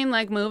between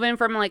like moving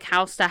from like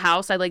house to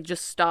house, I like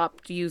just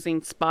stopped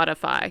using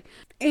Spotify.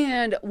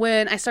 And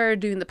when I started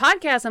doing the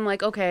podcast, I'm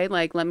like, okay,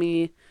 like let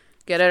me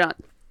get it on.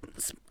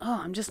 Oh,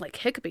 I'm just like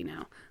hiccupy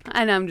now.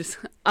 And I'm just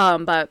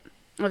but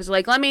I was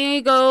like, let me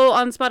go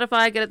on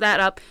Spotify, get that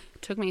up.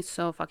 Took me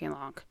so fucking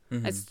long.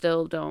 Mm-hmm. I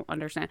still don't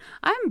understand.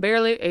 I'm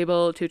barely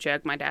able to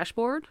check my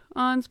dashboard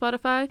on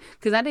Spotify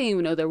because I didn't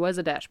even know there was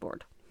a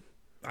dashboard.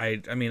 I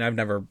mean, I've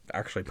never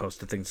actually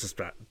posted things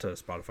to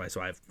Spotify,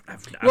 so I've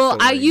well,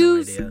 I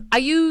idea.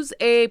 use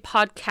a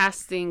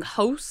podcasting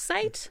host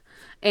site,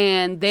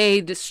 and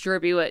they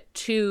distribute it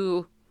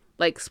to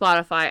like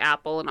Spotify,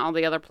 Apple, and all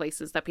the other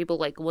places that people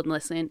like would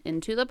listen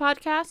into the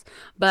podcast.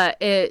 But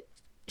it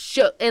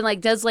like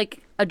does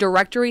like a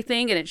directory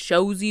thing, and it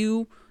shows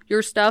you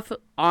your stuff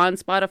on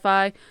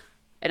Spotify,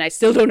 and I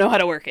still don't know how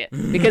to work it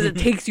because it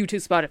takes you to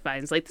Spotify.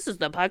 And it's like, this is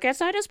the podcast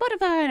side of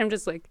Spotify, and I'm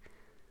just like,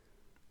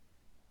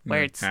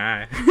 words.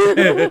 Hi.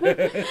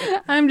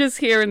 I'm just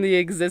hearing the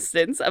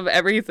existence of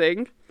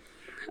everything.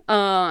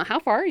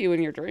 How far are you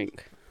in your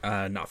drink?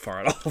 Not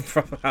far at all.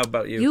 How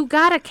about you? You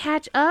gotta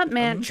catch up,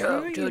 man.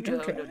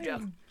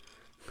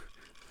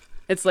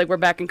 It's like we're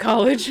back in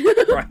college.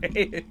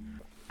 Right.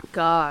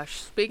 Gosh,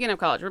 speaking of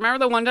college, remember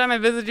the one time I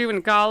visited you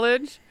in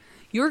college?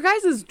 Your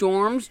guys'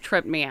 dorms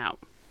tripped me out.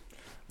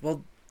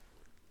 Well,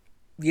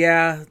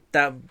 yeah,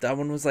 that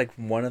one was like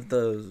one of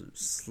the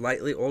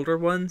slightly older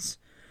ones.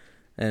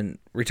 And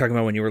we're talking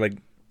about when you were like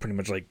pretty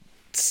much like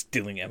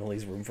stealing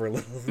Emily's room for a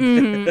little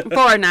bit.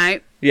 For a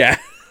night. Yeah.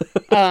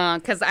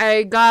 Because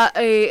I got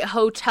a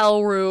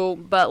hotel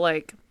room, but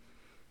like,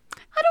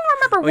 I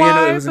don't remember why.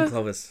 Yeah, no, it was in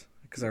Clovis.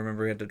 Because I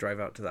remember we had to drive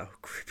out to that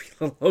creepy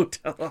little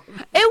hotel.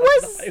 It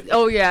was,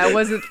 oh yeah, it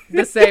wasn't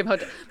the same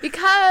hotel.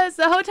 Because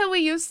the hotel we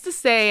used to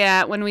stay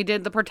at when we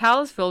did the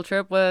Portales field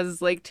trip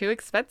was like too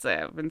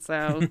expensive. And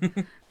so,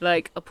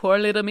 like, a poor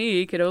little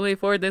me could only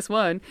afford this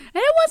one. And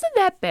it wasn't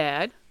that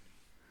bad.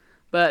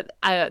 But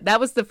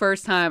that was the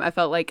first time I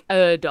felt like an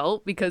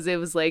adult because it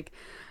was like,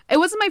 it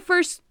wasn't my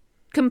first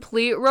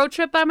complete road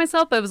trip by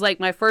myself, but it was like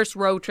my first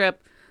road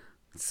trip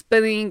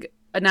spending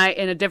a night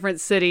in a different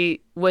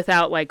city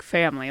without like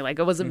family. Like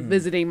I wasn't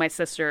visiting my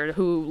sister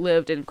who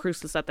lived in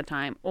Cruces at the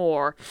time,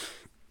 or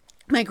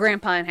my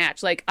grandpa in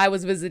Hatch. Like I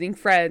was visiting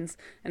friends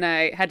and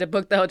I had to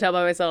book the hotel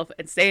by myself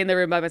and stay in the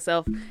room by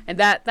myself. And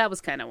that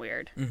was kind of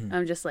weird.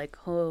 I'm just like,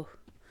 oh,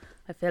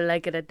 I feel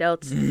like an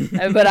adult.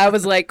 But I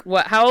was like,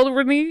 what? How old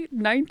were we?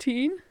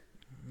 19?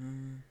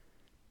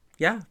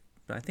 Yeah,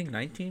 I think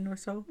 19 or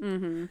so.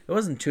 It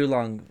wasn't too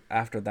long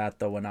after that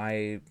though when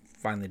I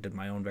finally did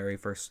my own very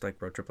first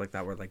like road trip like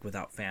that, where like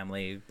without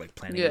family, like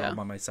planning it all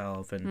by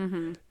myself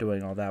and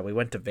doing all that. We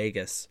went to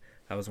Vegas.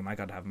 That was when I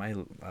got to have my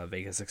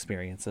Vegas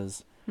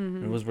experiences.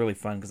 And it was really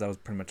fun because that was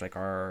pretty much like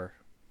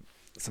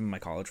some of my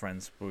college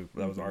friends.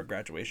 That was our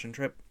graduation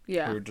trip.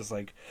 Yeah. We were just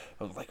like,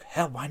 I was like,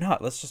 hell, why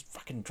not? Let's just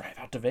fucking drive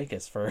out to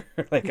Vegas for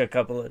like a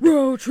couple of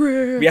road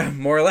trip. Yeah,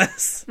 more or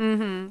less.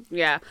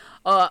 Yeah.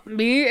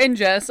 Me and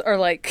Jess are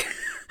like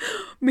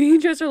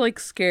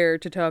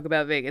scared to talk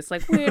about Vegas.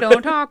 Like, we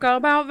don't talk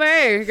about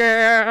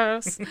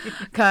Vegas.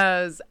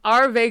 Because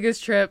our Vegas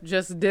trip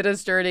just did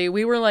us dirty.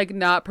 We were like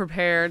not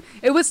prepared.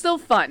 It was still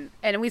fun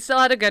and we still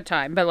had a good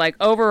time. But like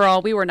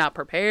overall, we were not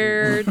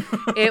prepared.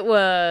 It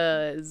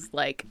was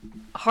like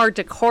hard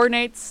to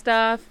coordinate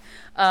stuff.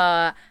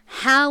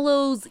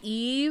 Hallows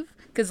Eve,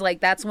 because like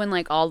that's when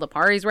like all the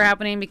parties were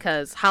happening,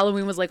 because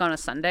Halloween was like on a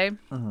Sunday.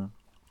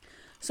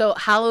 So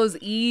Hallows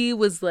Eve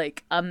was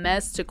like a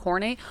mess to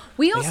coordinate.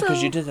 We also,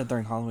 because you did that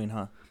during Halloween,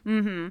 huh?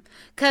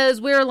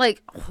 Because we were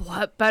like,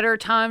 what better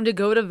time to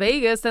go to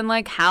Vegas than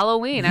like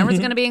Halloween? Everyone's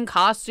going to be in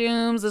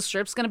costumes. The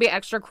strip's going to be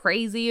extra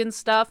crazy and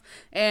stuff.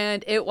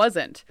 And it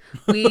wasn't.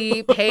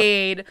 We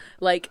paid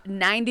like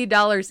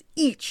 $90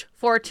 each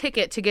for a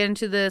ticket to get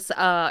into this.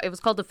 It was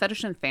called the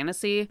Fetish and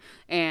Fantasy.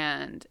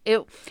 And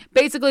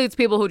it's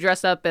people who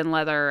dress up in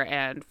leather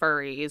and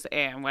furries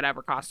and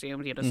whatever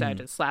costumes you decide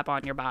to slap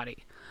on your body.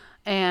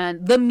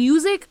 And the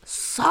music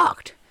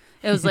sucked.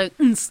 It was like,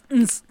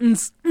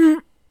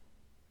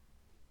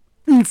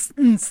 Okay,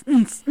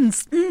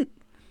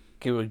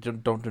 we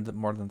don't do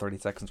more than 30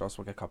 seconds or else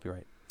we'll get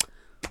copyright.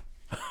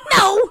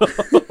 No!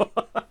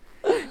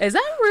 Is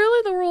that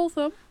really the rule of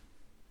thumb?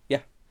 Yeah.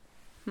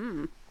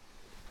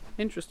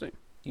 Interesting.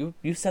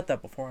 You said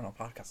that before on a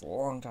podcast a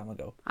long time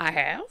ago. I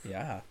have?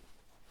 Yeah.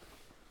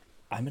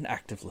 I'm an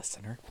active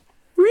listener.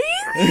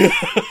 Really?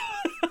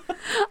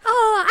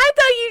 Oh, I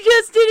thought you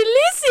just didn't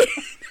listen.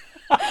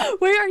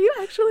 Wait, are you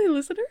actually a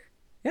listener?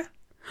 Yeah.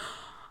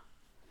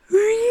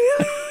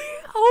 Really?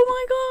 Oh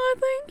my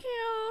god, thank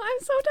you. I'm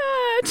so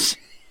touched.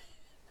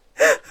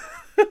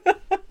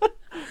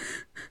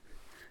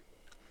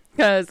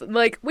 Because,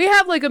 like, we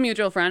have, like, a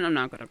mutual friend. I'm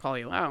not going to call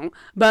you out.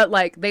 But,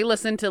 like, they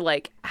listen to,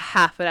 like,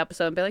 half an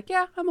episode and be like,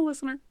 yeah, I'm a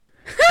listener.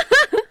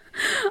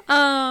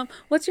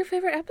 What's your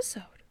favorite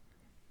episode?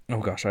 Oh,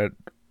 gosh.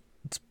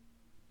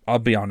 I'll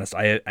be honest.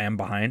 I am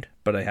behind,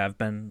 but I have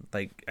been.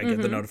 Like, I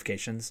get the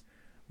notifications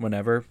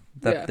whenever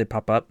that they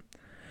pop up.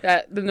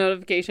 The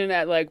notification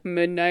at like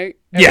midnight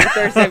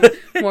every Thursday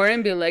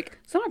morning, be like,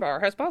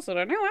 Sidebar has posted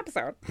a new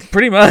episode.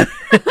 Pretty much.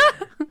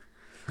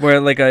 Where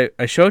like I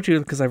showed you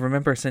because I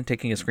remember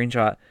taking a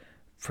screenshot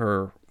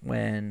for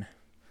when.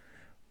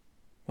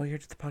 What year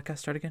did the podcast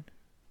start again?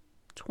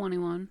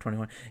 21.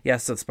 Yeah,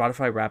 so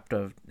Spotify wrapped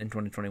in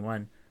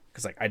 2021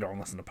 because like I don't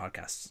listen to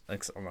podcasts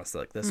unless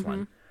like this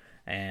one,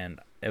 and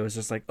it was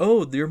just like,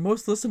 oh, your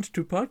most listened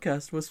to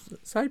podcast was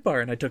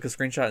Sidebar, and I took a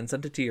screenshot and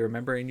sent it to you.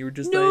 Remember, and you were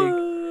just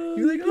like.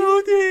 You're like,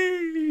 oh,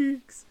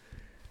 thanks.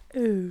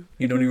 Oh,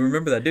 you don't even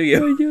remember that, do you?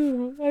 I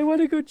know. I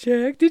want to go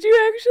check. Did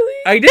you actually?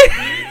 I did.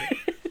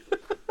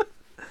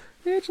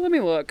 Bitch, let me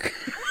look.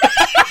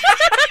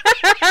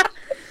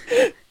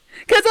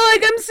 Because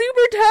like, I'm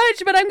super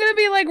touched, but I'm going to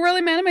be like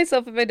really mad at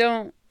myself if I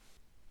don't.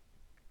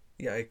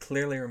 Yeah, I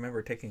clearly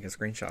remember taking a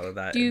screenshot of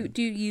that.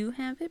 Do you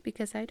have it?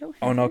 Because I don't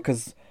have it. Oh, no,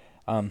 because...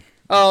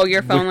 oh,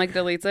 your phone like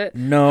deletes it?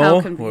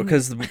 No,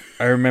 because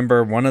I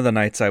remember one of the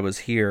nights I was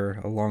here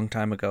a long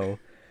time ago,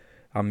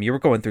 you were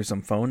going through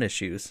some phone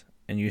issues,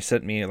 and you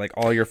sent me like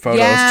all your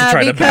photos to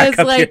try to back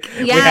up. Like,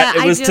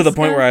 it was to the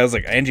point where I was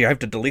like, Angie, I have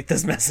to delete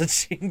this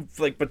messaging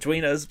like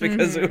between us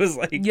because it was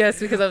like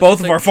because I was both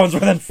of our phones were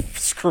then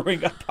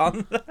screwing up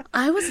on that.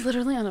 I was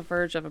literally on the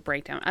verge of a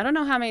breakdown. I don't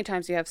know how many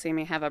times you have seen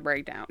me have a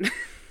breakdown.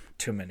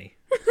 Too many.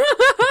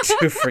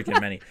 Too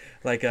freaking many.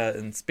 Like,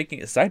 and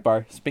speaking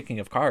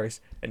of cars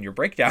and your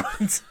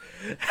breakdowns,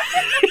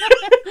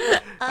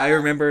 I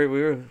remember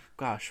were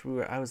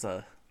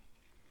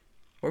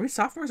we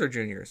sophomores or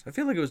juniors? I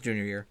feel like it was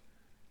junior year.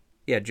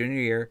 Yeah, junior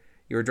year.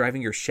 You were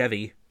driving your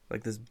Chevy,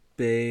 like this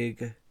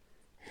big...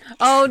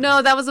 Oh,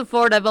 no, that was a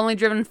Ford. I've only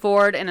driven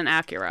Ford and an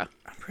Acura.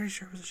 I'm pretty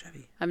sure it was a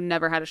Chevy. I've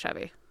never had a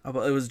Chevy. Oh,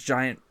 but it was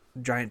giant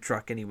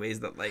truck anyways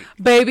that like...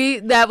 Baby,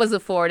 that was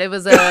a Ford. It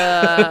was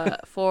a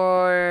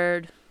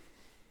Ford...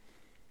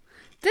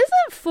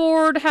 Doesn't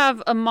Ford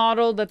have a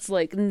model that's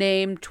like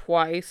named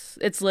twice?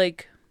 It's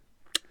like...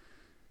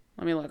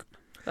 Let me look.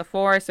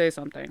 Before I say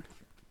something. It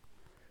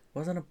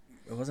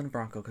wasn't a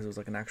Bronco because it was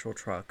like an actual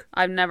truck.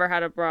 I've never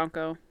had a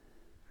Bronco.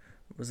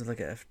 Was it like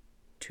a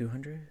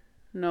F200?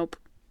 Nope.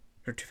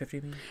 Or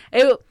 250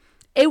 maybe?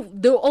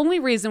 The only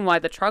reason why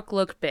the truck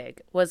looked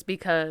big was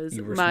because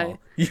You were small.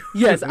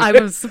 yes, I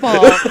was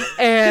small,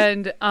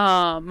 and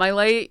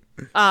my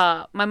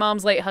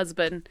mom's late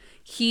husband,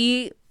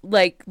 he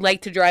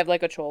liked to drive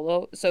like a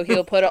cholo, so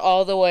he'll put it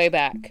all the way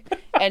back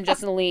and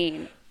just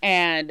lean,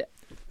 and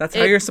That's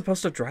how you're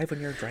supposed to drive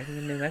when you're driving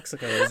in New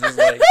Mexico. It's just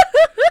like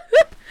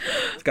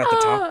it's got the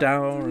top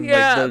down. And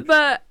yeah, like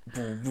but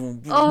boom, boom,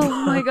 boom.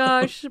 oh my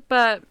gosh,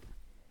 but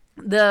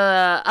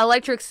the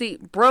electric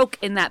seat broke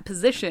in that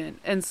position,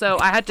 and so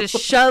I had to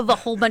shove a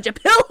whole bunch of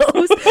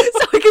pillows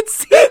so I could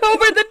see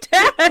over the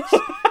dash.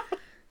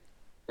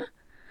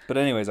 But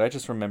anyways, I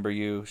just remember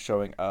you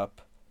showing up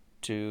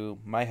to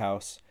my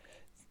house.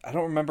 I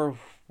don't remember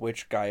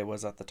which guy it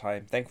was at the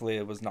time. Thankfully,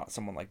 it was not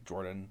someone like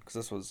Jordan, because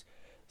this was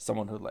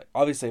someone who, like,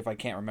 obviously, if I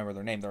can't remember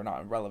their name, they're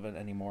not relevant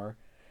anymore.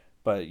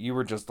 But you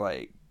were just,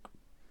 like,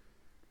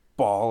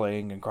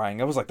 bawling and crying.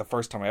 It was, like, the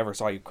first time I ever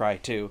saw you cry,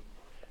 too.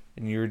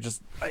 And you were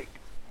just, like,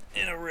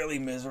 in a really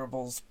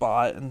miserable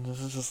spot. And it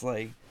was just,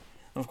 like,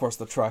 of course,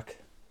 the truck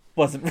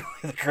wasn't really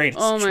the greatest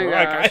Oh my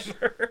truck gosh.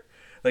 either.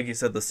 Like you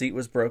said, the seat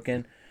was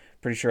broken.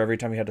 Pretty sure every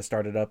time you had to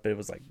start it up, it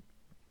was, like,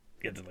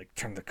 you had to, like,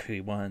 turn the key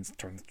once,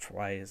 turn it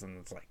twice, and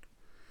it's, like,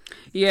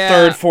 Yeah.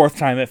 third, fourth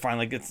time it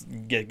finally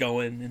get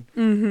going.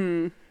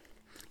 And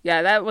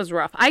Yeah, that was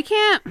rough.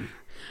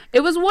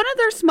 It was one of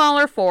their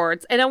smaller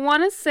Fords, and I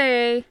want to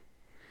say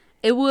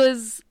it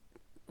was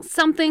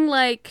something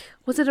like,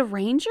 was it a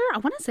Ranger? I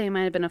want to say it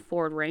might have been a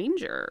Ford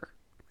Ranger.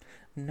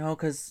 No,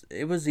 because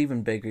it was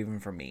even big even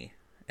for me.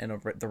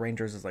 And the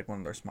Rangers is like one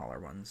of their smaller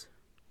ones.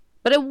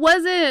 But it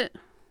wasn't,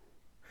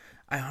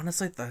 I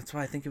honestly, that's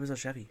why I think it was a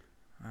Chevy.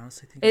 I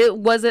honestly think it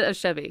wasn't a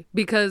Chevy,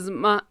 because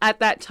at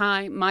that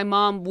time, my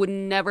mom would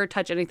never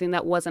touch anything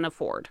that wasn't a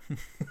Ford.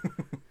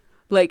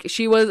 Like,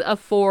 she was a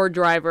Ford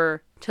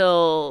driver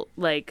till,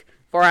 like,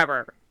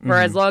 forever. For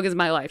as long as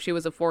my life, she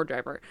was a Ford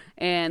driver.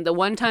 And the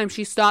one time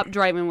she stopped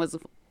driving was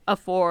a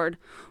Ford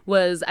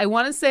was, I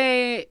want to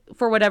say,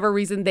 for whatever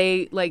reason,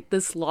 they, like,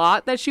 this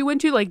lot that she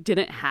went to, like,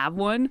 didn't have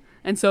one.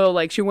 And so,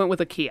 like, she went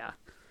with a Kia.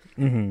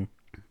 Mm-hmm.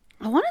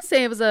 I want to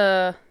say it was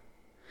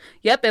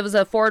it was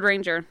a Ford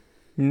Ranger.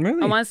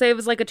 Really? I want to say it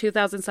was like a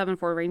 2007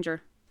 Ford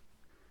Ranger.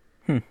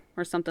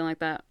 Or something like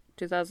that.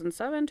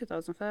 2007,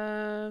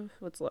 2005.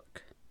 Let's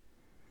look.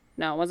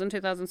 No, it wasn't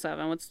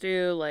 2007. Let's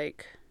do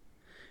like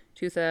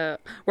 2000.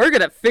 We're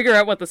going to figure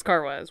out what this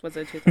car was. Was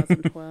it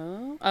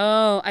 2012?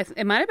 Oh,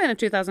 it might have been a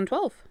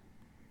 2012.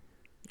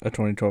 A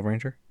 2012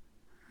 Ranger?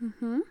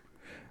 Mm-hmm.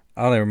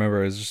 All I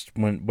remember is just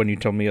when you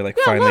told me it, like,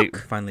 Yeah,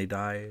 finally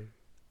died.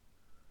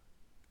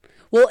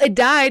 Well, it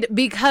died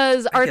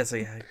because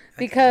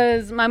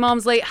because my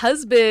mom's late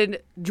husband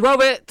drove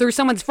it through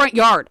someone's front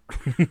yard.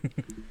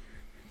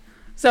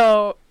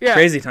 So, yeah.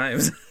 Crazy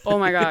times. Oh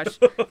my gosh.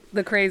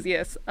 The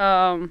craziest.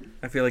 I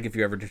feel like if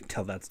you ever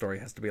tell that story,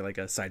 it has to be like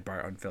a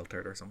sidebar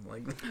unfiltered or something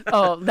like that.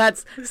 Oh,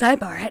 that's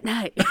sidebar at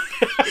night.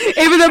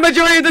 Even the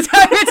majority of the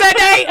time it's at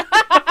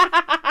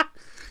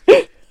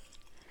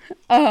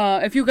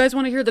night. If you guys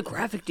want to hear the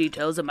graphic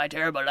details of my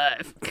terrible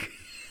life.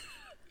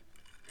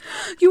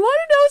 You want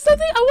to know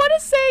something? I want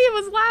to say it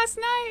was last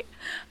night.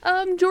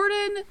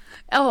 Jordan.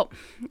 Oh,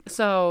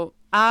 so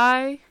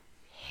I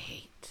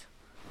hate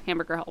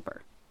Hamburger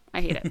Helper. I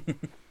hate it.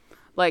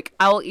 Like,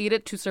 I'll eat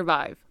it to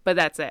survive, but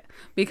that's it.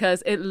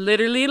 Because it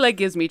literally, like,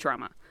 gives me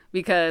trauma.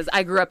 Because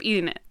I grew up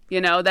eating it.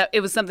 You know, that it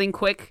was something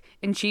quick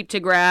and cheap to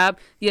grab.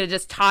 You know,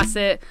 just toss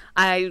it.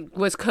 I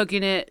was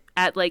cooking it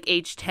at, like,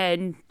 age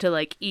 10 to,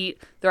 like,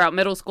 eat throughout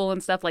middle school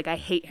and stuff. Like, I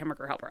hate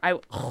Hamburger Helper.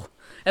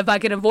 If I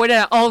can avoid it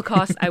at all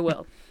costs, I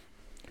will.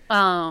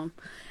 And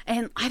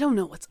I don't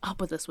know what's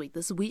up with this week.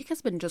 This week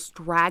has been just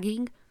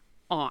dragging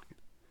on.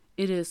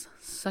 It is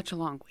such a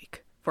long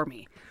week for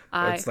me.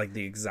 It's like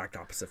the exact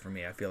opposite for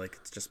me. I feel like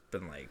it's just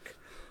been like,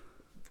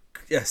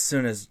 as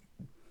soon as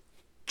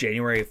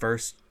January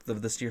 1st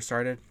of this year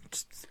started,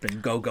 it's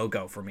been go, go,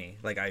 go for me.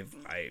 Like I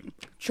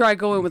try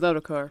going without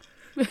a car.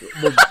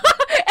 It'll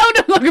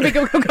no longer be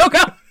go, go, go,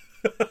 go.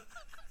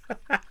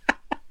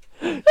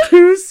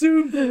 Too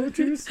soon, bro.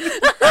 Too soon.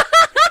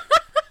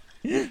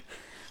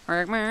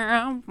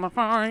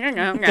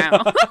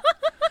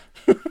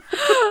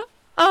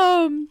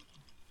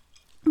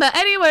 But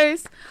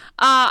anyways,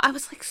 I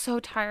was like so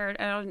tired,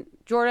 and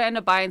Jordan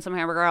ended up buying some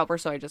Hamburger Helper,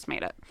 so I just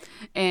made it.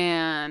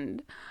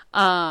 And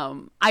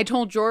I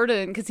told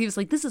Jordan, because he was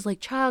like, "This is like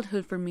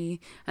childhood for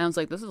me," and I was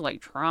like, "This is like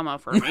trauma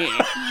for me."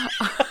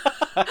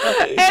 And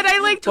I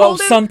like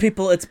told him, some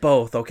people it's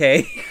both.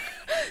 Okay.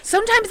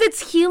 Sometimes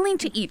it's healing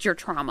to eat your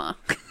trauma.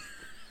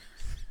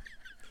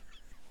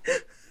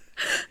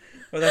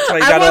 Well, that's why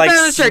you gotta like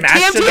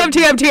smash it up.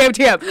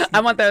 TM. I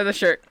want that on the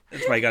shirt.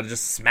 That's why you gotta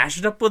just smash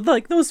it up with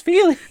like those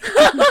feelings.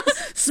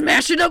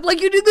 Smash it up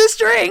like you did this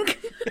drink.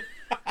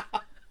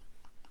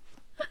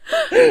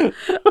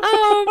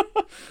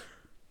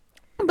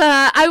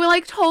 But I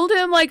like told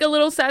him like a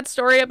little sad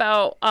story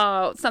about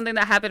something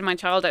that happened in my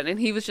childhood, and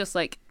he was just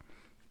like,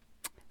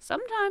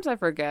 sometimes I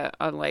forget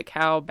on like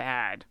how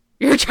bad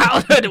your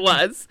childhood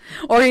was.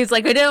 Or he's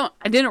like, I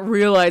didn't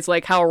realize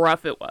like how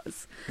rough it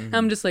was. Mm-hmm.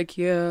 I'm just like,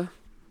 yeah,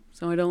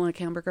 so I don't like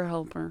Hamburger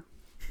Helper.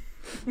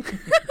 I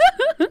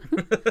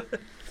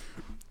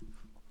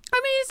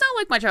mean, it's not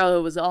like my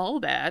childhood was all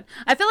bad.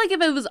 I feel like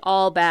if it was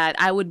all bad,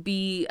 I would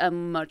be a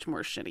much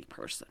more shitty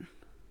person.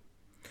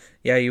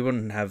 Yeah, you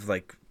wouldn't have,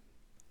 like,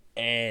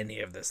 any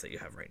of this that you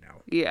have right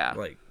now. Yeah.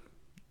 Like,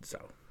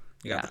 so,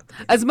 you got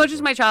that. As much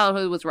as my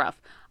childhood was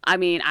rough, I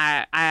mean,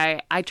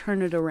 I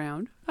turned it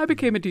around. I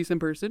became a decent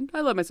person.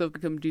 I let myself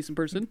become a decent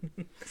person.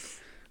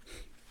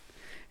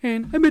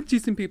 And I met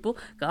decent people.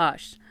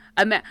 Gosh.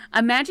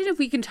 Imagine if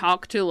we can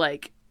talk to,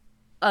 like,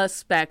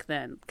 us back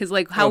then. Because,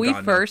 like, how we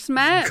first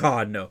met.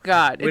 God, no.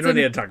 God. We don't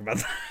need to talk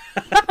about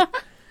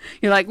that.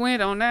 You're like, we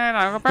don't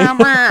know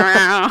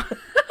about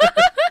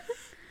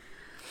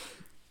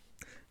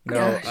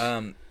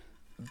No,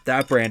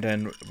 that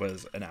Brandon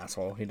was an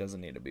asshole. He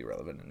doesn't need to be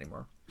relevant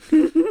anymore.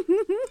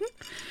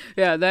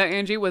 Yeah, that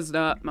Angie was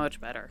not much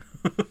better.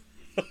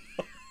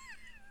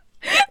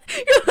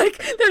 You're like,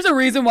 there's a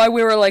reason why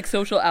we were, like,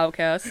 social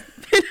outcasts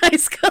in high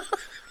school.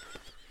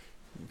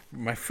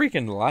 My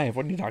freaking life.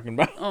 What are you talking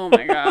about? Oh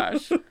my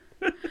gosh.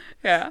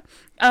 Yeah.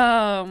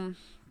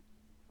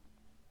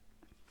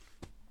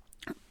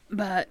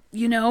 But,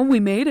 you know,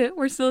 we made it.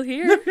 We're still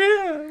here.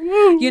 Yeah,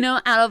 woo. You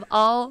know, out of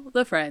all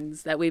the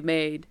friends that we've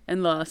made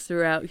and lost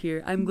throughout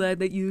here, I'm glad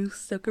that you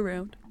stuck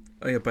around.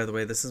 Oh, yeah, by the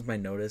way, this is my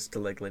notice to,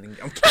 like, letting...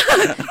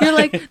 You're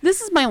like,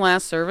 this is my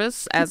last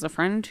service as a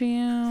friend to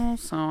you,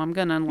 so I'm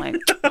gonna, like...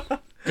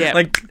 Yeah.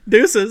 Like,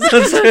 deuces.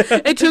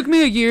 It took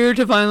me a year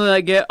to finally,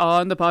 like, get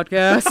on the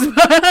podcast.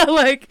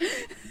 Like,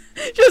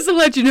 just to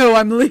let you know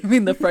I'm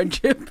leaving the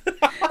friendship.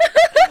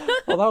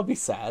 Well, that would be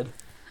sad.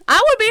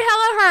 I would be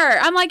hella hurt.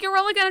 I'm like, you're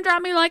really gonna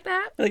drop me like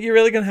that? Like, you're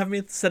really gonna have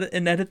me set it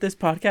and edit this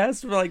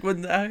podcast? Like,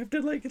 when I have to,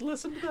 like,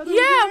 listen to that?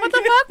 Yeah, what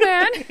the fuck,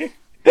 man?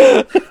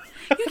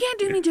 You can't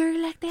do me dirty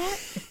like that.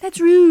 That's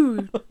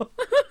rude.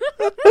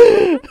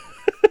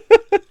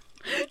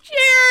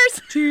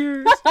 Cheers.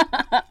 Cheers.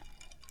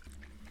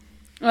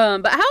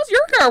 But how's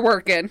your car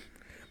working?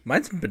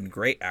 Mine's been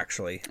great,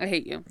 actually. I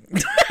hate you.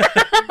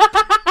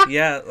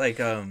 Yeah,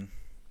 like,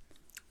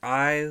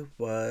 I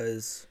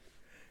was,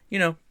 you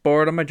know,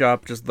 bored on my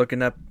job, just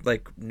looking up,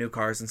 like, new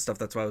cars and stuff.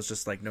 That's why I was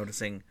just, like,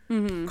 noticing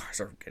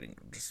cars are getting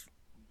just,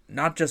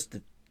 not just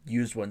the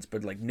used ones,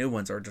 but, like, new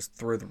ones are just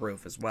through the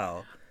roof as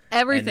well.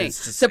 Everything.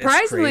 Just,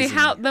 surprisingly,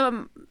 how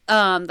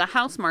the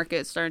house market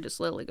is starting to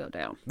slowly go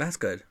down. That's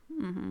good.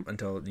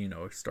 Until, you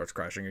know, it starts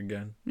crashing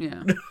again.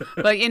 Yeah.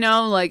 But, you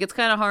know, like, it's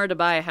kind of hard to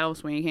buy a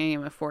house when you can't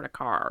even afford a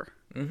car.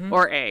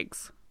 Or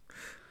eggs.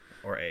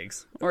 Or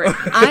eggs. Or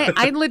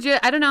I legit,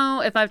 I don't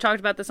know if I've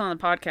talked about this on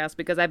the podcast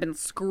because I've been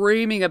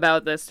screaming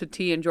about this to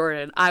T and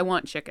Jordan. I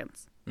want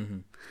chickens.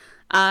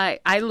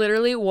 I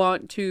literally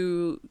want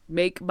to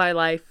make my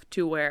life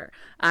to where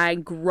I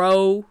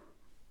grow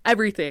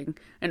everything,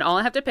 and all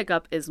I have to pick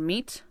up is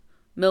meat,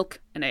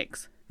 milk, and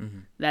eggs.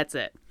 That's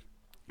it.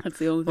 That's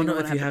the only thing. Well,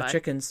 no, I if you have buy.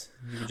 chickens.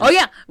 Oh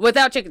yeah,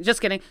 without chicken.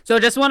 Just kidding. So I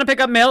just want to pick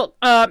up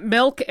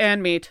milk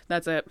and meat.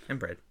 That's it. And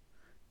bread,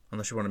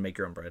 unless you want to make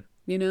your own bread.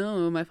 You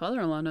know, my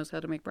father-in-law knows how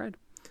to make bread.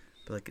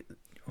 But like,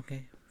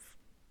 okay.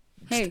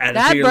 Hey, add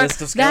it to your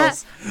list of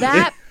skills.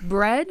 that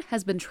bread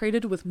has been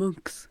traded with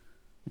monks.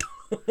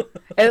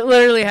 It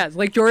literally has.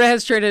 Like, Jordan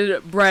has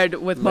traded bread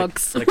with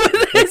monks. like-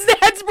 with his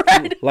dad's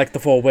bread. Like the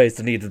 4 ways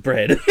to knead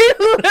bread. He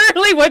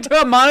literally went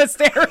to a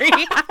monastery.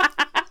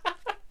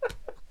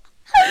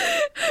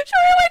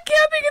 Jordan went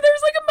camping and there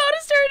was like a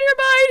monastery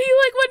nearby and he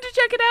like went to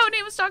check it out and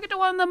he was talking to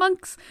one of the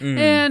monks.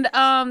 And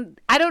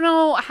I don't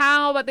know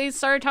how, but they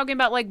started talking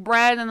about like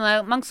bread and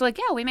the monks were like,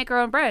 yeah, we make our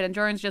own bread. And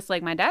Jordan's just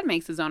like, my dad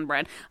makes his own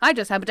bread. I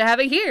just happen to have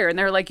it here. And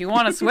they're like, you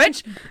want to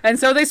switch? And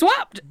so they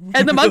swapped.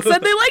 And the monks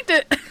said they liked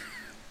it.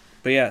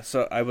 But yeah,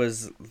 so I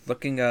was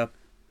looking up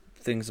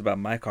things about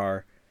my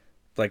car,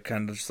 like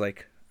kind of just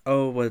like,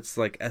 oh, what's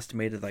like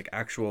estimated like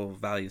actual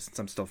value since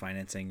I'm still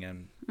financing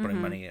and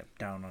putting money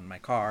down on my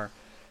car.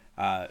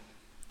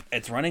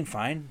 It's running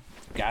fine.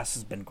 Gas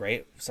has been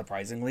great,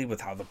 surprisingly,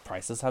 with how the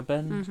prices have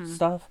been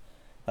stuff.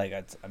 Like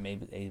I'm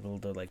able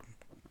to like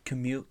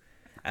commute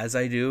as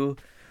I do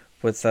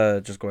with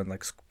just going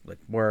like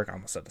work. I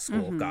almost said to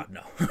school. God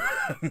no,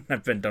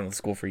 I've been done with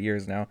school for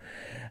years now.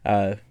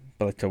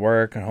 But like to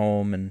work and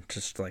home and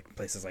just like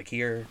places like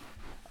here,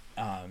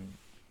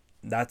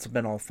 that's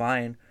been all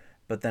fine.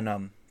 But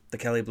then the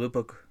Kelley Blue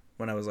Book,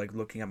 when I was like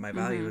looking at my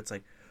value, it's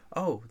like,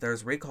 oh,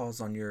 there's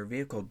recalls on your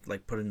vehicle,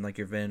 like put in like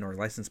your VIN or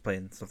license plate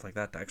and stuff like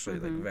that to actually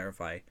like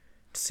verify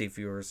to see if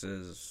yours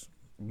is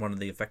one of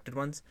the affected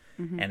ones,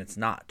 and it's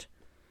not.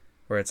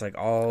 Where it's like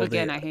all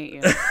Again, I hate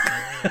you.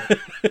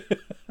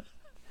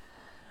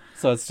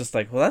 So it's just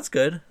like, well, that's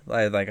good.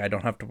 I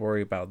don't have to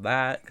worry about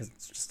that because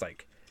it's just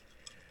like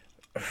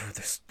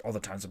there's all the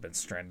times I've been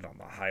stranded on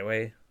the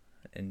highway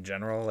in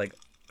general. Like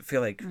I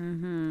feel like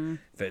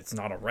if it's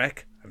not a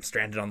wreck, I'm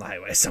stranded on the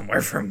highway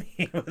somewhere from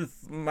me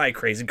with my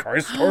crazy car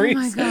stories.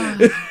 Oh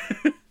my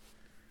god.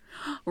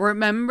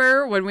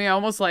 Remember when we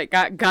almost like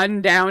got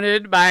gunned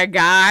downed by a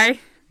guy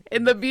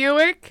in the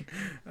Buick?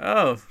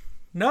 Oh,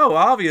 no,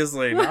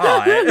 obviously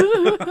not.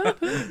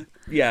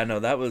 Yeah, no,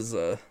 that was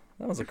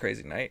That was a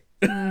crazy night.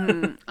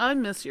 I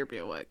miss your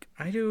Buick.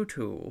 I do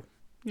too.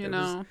 You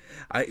know,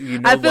 I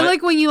I feel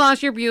like when you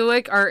lost your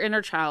Buick, our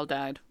inner child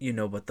died. You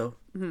know what though?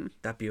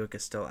 That Buick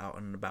is still out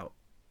and about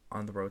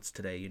on the roads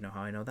today. You know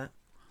how I know that?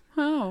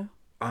 Oh.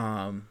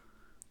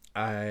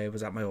 I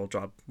was at my old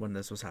job when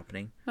this was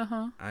happening.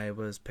 Uh-huh. I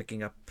was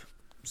picking up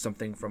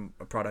something from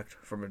a product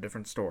from a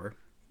different store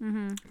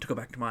to go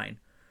back to mine.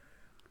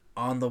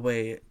 On the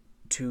way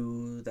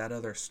to that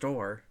other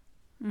store,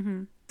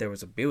 there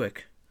was a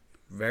Buick,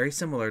 very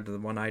similar to the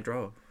one I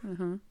drove.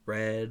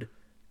 Red,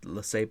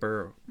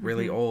 LeSabre,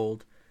 really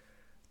old.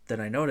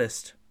 Then I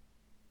noticed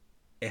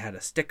it had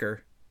a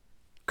sticker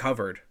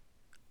covered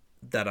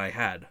that I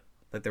had.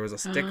 Like there was a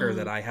sticker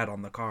that I had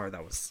on the car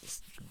that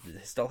was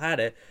still had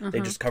it.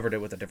 They just covered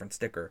it with a different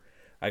sticker.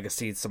 I could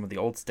see some of the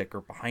old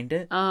sticker behind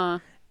it.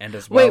 And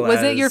as well Wait,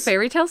 was it your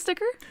fairy tale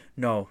sticker?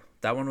 No,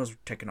 that one was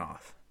taken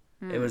off.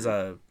 It was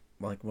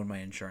like one of my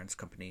insurance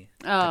company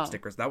type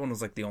stickers. That one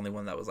was like the only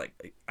one that was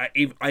like I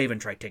even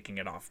tried taking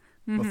it off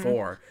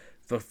before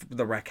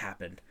the wreck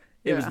happened.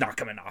 It was not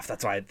coming off.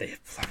 That's why they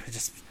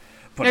just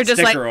put a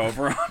sticker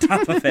over on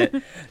top of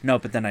it. No,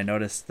 but then I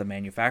noticed the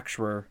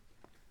manufacturer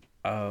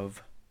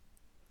of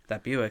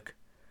that Buick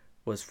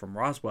was from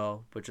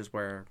Roswell, which is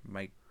where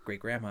my great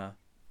grandma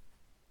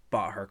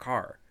bought her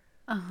car.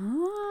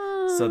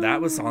 So that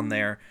was on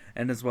there,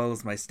 and as well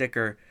as my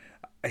sticker.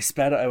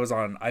 I was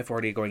on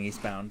I-40 going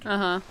eastbound.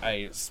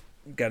 I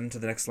got into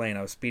the next lane.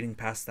 I was speeding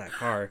past that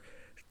car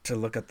to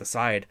look at the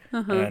side,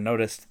 and I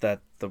noticed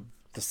that the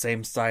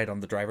same side on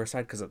the driver's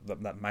side, because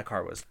my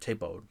car was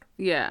T-boned.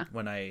 Yeah.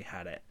 When I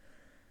had it,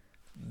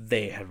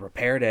 they had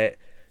repaired it,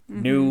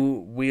 new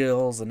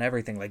wheels and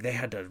everything. Like they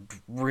had to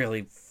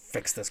really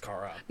fix this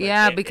car up.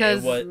 Like,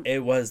 because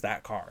it was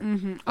that car.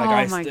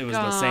 Like it was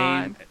the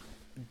same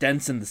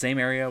dents in the same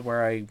area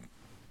where I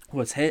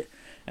was hit,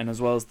 and as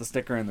well as the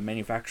sticker and the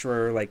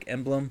manufacturer like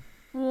emblem.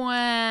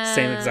 Wow.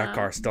 Same exact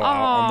car still out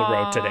on the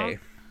road today.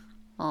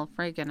 Oh,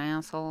 freaking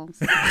assholes.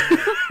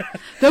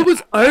 That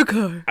was our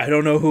car. I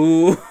don't know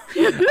who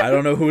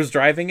was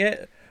driving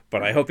it,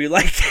 but I hope you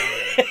like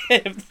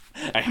it.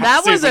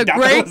 That was a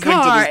great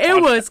car.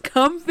 It was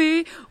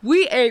comfy.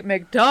 We ate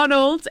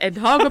McDonald's and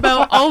talk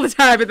about all the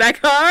time in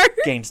that car.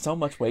 Gained so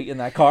much weight in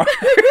that car.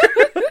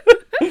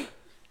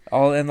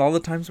 all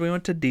the times we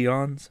went to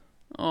Dion's.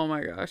 Oh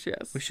my gosh,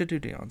 yes. We should do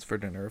Dion's for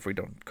dinner if we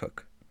don't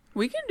cook.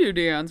 We can do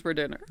Dion's for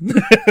dinner.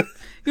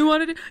 You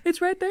want to do?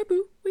 It's right there,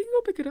 boo. We can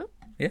go pick it up.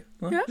 Yeah.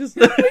 Well, yeah. We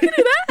can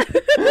do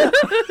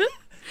that.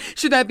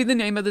 Should that be the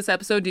name of this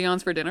episode?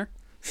 Dion's for dinner.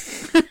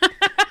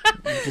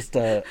 Just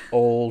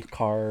old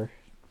car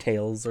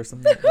tales or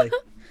something like.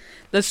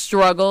 The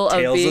struggle of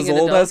tales being as an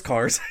old adult. as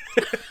cars.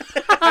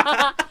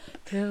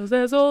 Tales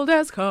as old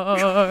as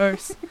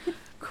cars.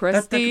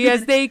 Crusty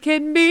as they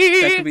can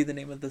be. That could be the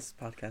name of this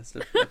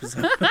podcast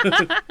episode.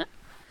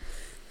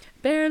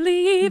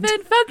 Barely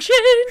even function.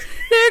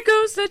 There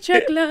goes the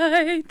check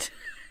light.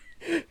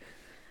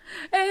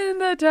 And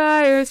the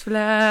tire's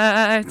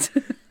flat.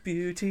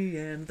 Beauty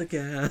and the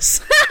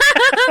gas.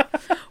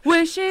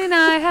 Wishing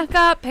I had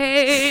got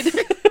paid.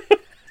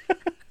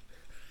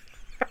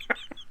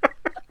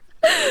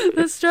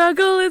 The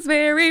struggle is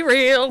very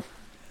real.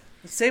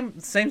 Same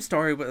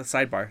story with a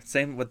sidebar.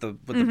 Same with the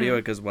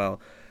Buick as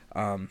well.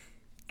 One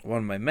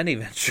of my many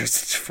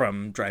ventures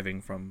from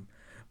driving from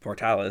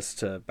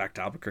Portales back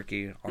to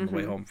Albuquerque on the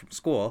way home from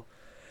school,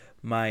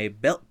 my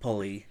belt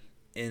pulley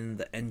in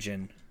the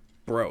engine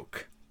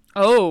broke.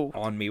 Oh.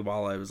 On me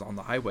while I was on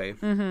the highway.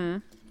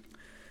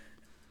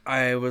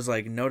 I was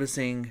like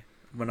noticing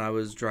when I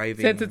was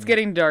driving. Since it's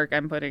getting dark,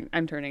 I'm turning.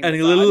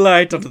 Adding a little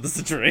light onto the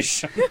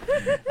situation.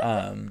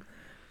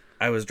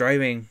 I was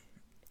driving,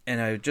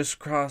 and I just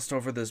crossed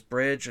over this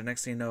bridge, and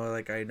next thing you know,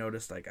 like I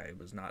noticed like I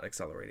was not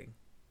accelerating.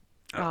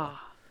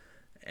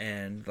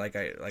 And like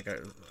I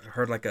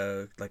heard like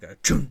a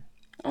chun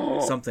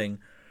something.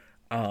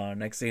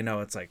 Next thing you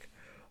know, it's like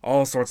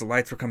all sorts of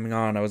lights were coming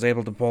on. I was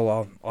able to pull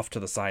off to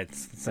the side.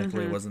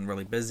 Thankfully, it wasn't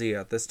really busy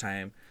at this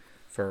time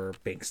for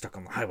being stuck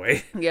on the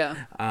highway.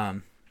 Yeah.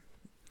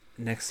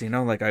 Next thing you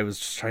know, like I was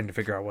just trying to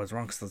figure out what was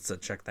wrong, so the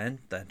check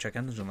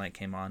engine light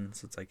came on.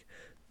 So it's like,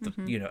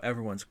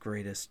 everyone's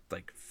greatest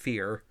like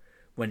fear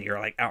when you're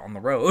like out on the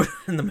road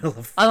in the middle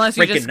of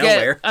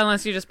nowhere.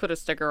 Unless you just put a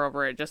sticker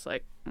over it, just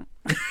like.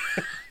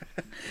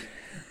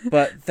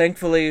 But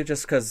thankfully,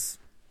 just because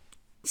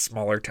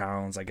smaller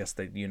towns, I guess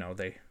they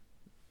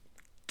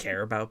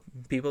care about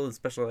people,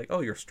 especially like, oh,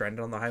 you're stranded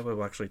on the highway,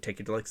 we'll actually take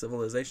you to like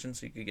civilization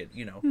so you could get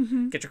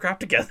get your crap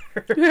together.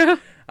 Yeah.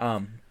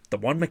 The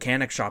one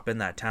mechanic shop in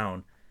that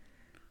town,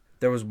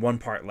 there was one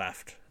part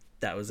left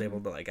that was able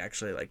to like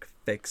actually like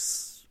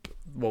fix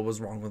what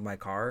was wrong with my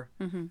car,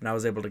 and I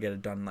was able to get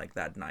it done like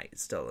that night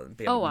still and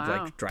be able to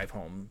like drive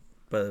home.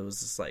 But it was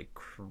just like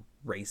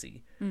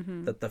crazy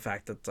that the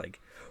fact that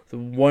like the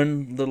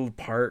one little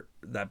part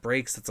that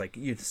breaks, it's like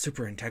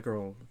super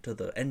integral to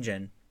the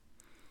engine.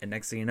 And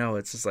next thing you know,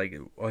 it's just like,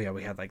 oh yeah,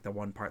 we had like the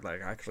one part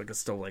that actually could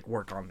still like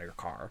work on your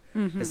car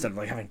instead of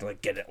like having to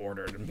like get it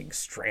ordered and being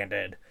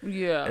stranded.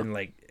 Yeah. And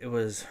like it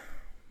was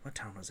what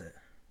town was it?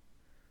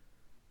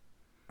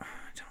 I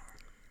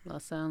don't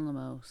Los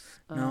Alamos.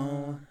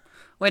 No.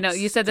 Wait, no.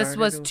 You said this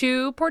was Started-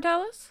 2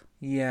 Portales?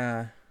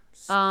 Yeah.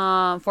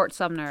 Fort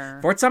Sumner.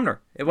 Fort Sumner.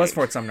 It was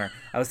Fort Sumner.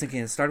 I was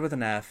thinking it started with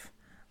an F.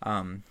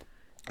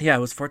 Yeah, it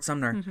was Fort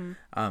Sumner.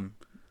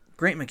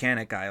 Great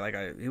mechanic guy.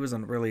 Like he was a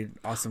really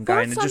awesome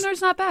guy. Fort And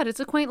Sumner's not bad. It's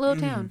a quaint little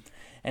town.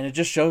 And it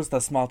just shows the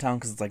small town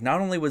because it's like not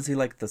only was he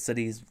like the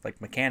city's like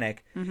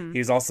mechanic, he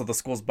was also the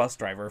school's bus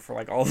driver for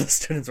like all the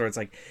students. Where it's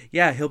like,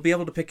 yeah, he'll be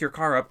able to pick your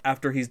car up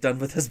after he's done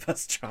with his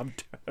bus job.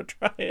 To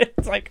try it.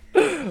 It's like,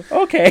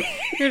 okay.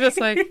 You're just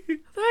like,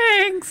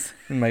 thanks.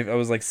 And I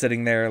was like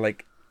sitting there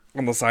like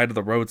on the side of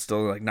the road,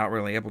 still like not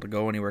really able to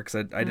go anywhere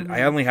because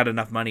I only had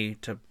enough money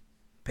to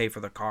pay for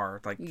the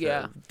car, like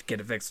to get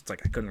it fixed. It's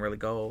like I couldn't really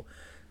go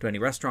to any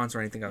restaurants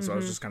or anything else, so I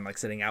was just kind of like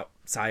sitting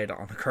outside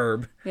on the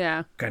curb,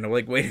 kind of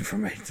like waiting for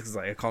because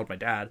like, I called my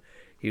dad.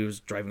 He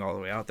was driving all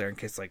the way out there in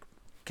case they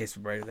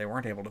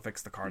weren't able to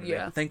fix the car today.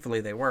 But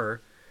thankfully they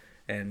were,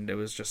 and it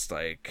was just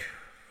like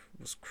it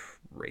was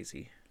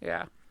crazy.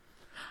 Yeah,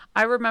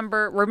 I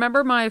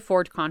remember my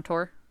Ford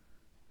Contour,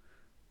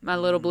 my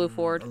little blue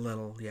Ford. A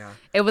little, yeah.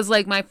 It was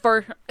like my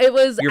first. It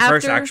was your after,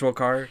 first actual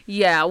car.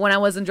 Yeah, when I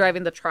wasn't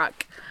driving the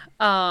truck.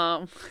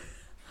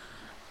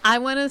 I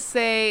want to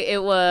say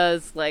it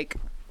was like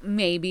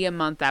maybe a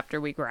month after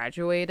we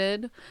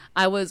graduated.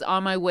 I was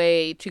on my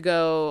way to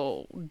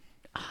go.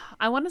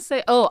 I want to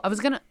say,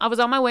 I was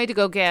on my way to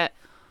go get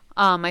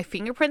my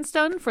fingerprints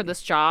done for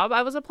this job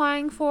I was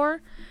applying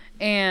for,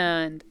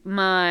 and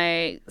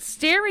my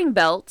steering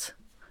belt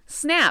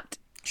snapped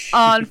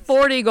on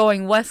 40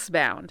 going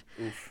westbound.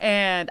 Oof.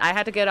 And I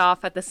had to get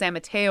off at the San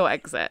Mateo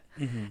exit.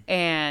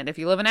 And if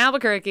you live in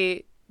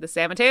Albuquerque, the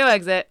San Mateo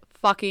exit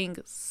fucking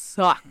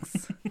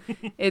sucks.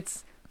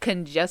 It's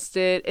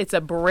congested. It's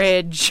a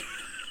bridge.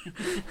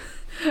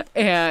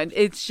 And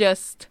it's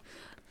just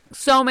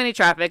so many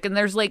traffic. And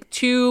there's like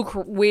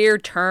 2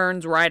 weird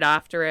turns right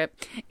after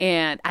it.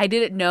 And I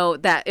didn't know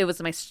that it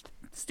was my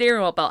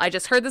steering wheel belt. I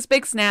just heard this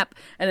big snap.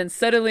 And then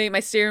suddenly my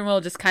steering wheel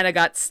just kind of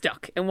got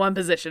stuck in one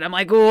position. I'm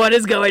like, what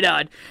is going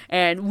on?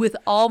 And with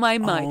all my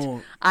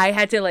might, I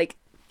had to like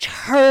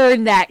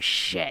turn that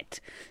shit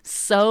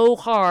so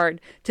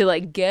hard to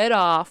like get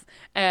off.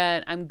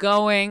 And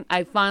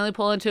I finally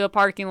pull into a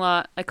parking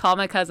lot. I call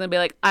my cousin and be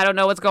like, I don't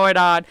know what's going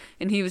on.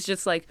 And he was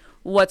just like,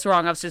 what's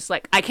wrong? I was just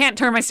like, I can't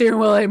turn my steering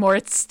wheel anymore.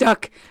 It's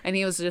stuck. And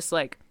he was just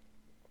like,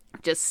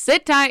 just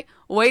sit tight,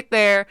 wait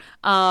there.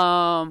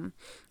 And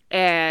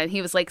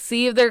he was like,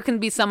 see if there can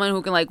be someone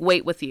who can like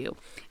wait with you.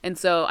 And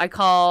so I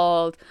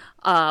called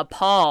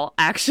Paul,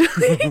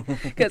 actually.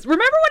 Because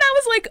remember when I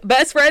was like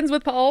best friends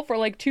with Paul for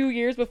like 2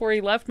 years before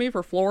he left me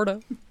for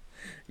Florida?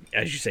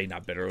 As you say,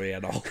 not bitterly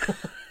at all.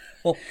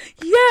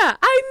 Yeah,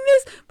 I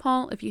miss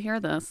Paul. If you hear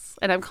this,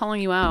 and I'm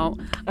calling you out,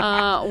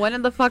 when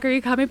in the fuck are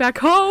you coming back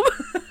home?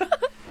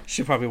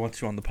 She probably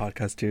wants you on the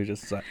podcast too.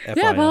 Just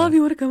yeah, Paul, if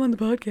you want to come on the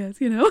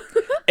podcast, you know.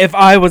 If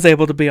I was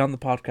able to be on the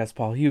podcast,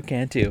 Paul, you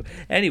can too.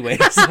 Anyways,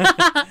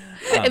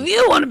 if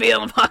you want to be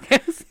on the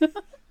podcast.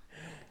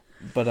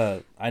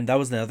 But and that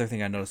was the other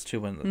thing I noticed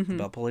too when the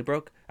belt pulley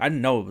broke. I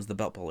didn't know it was the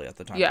belt pulley at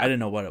the time. Yeah. I didn't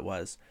know what it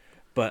was,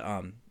 but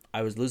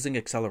I was losing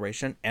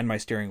acceleration and my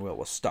steering wheel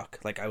was stuck.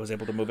 Like I was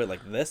able to move it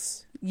like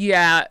this.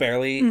 Yeah.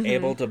 Barely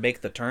able to make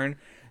the turn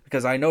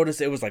because I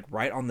noticed it was like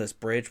right on this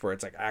bridge where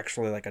it's like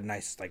actually like a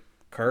nice like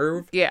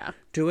curve. Yeah.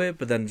 To it,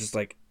 but then just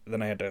like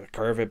then I had to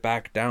curve it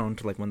back down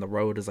to like when the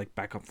road is like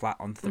back up flat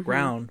onto the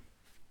ground,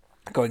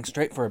 going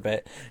straight for a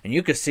bit, and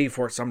you could see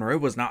Fort Sumner. It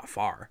was not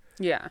far.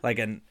 Yeah. Like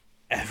and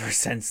ever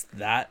since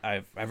that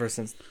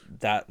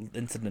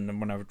incident and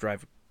when I would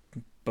drive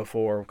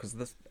before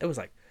because it was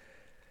like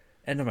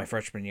end of my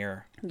freshman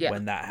year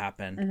when that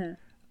happened.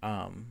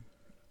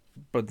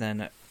 But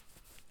then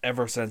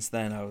ever since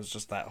then I was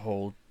just that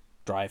whole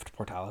drive to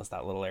Portales,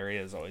 that little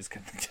area is always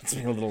kind of gets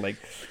me a little like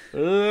I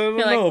don't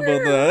know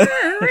about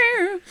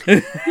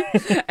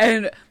that.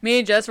 And me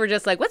and Jess were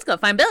just like, let's go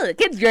find Billy the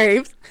Kid's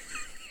graves.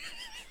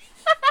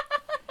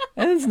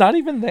 And it's not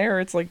even there.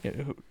 It's like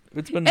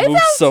it's been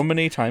moved so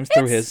many times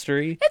through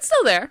history. It's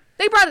still there.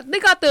 They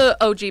got the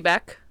OG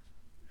back.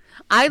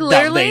 I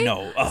literally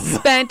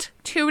spent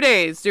 2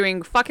 days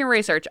doing fucking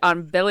research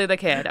on Billy the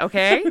Kid,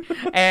 okay?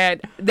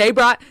 And they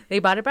bought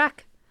it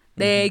back.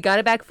 They got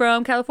it back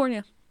from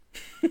California.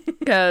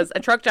 Because a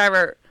truck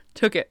driver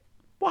took it.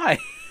 Why?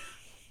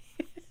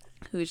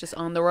 He was just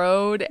on the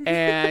road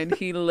and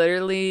he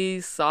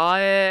literally saw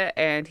it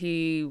and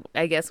he,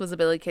 I guess, was a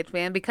Billy Kid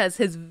fan because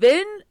his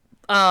VIN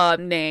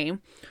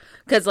name,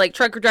 because like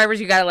truck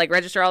drivers, you gotta like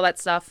register all that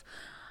stuff.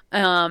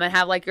 And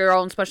have like your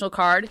own special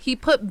card. He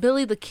put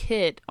Billy the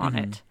Kid on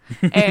it.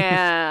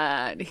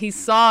 And he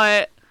saw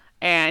it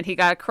and he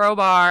got a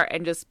crowbar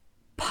and just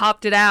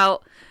popped it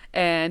out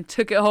and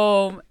took it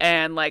home.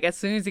 And like as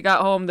soon as he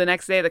got home the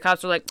next day, the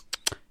cops were like,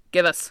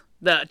 give us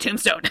the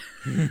tombstone.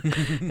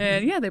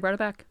 And yeah, they brought it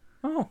back.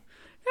 Oh.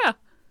 Yeah.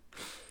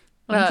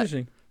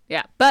 Interesting.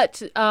 Yeah.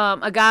 But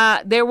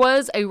there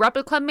was a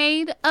replica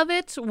made of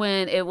it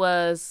when it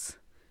was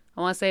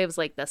I want to say it was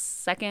like the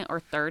second or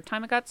third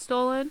time it got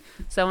stolen.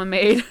 Someone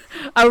made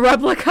a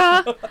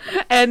replica,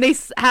 and they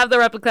have the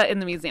replica in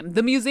the museum.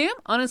 The museum,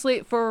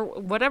 honestly, for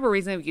whatever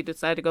reason, if you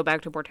decide to go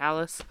back to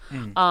Portales,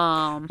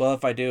 Well,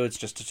 if I do, it's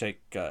just to take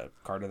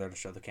Carter there to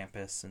show the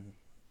campus and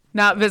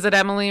not visit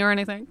Emily or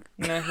anything.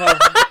 well,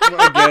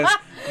 I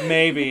guess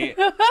maybe.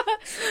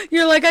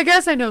 You're like, I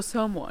guess I know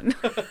someone.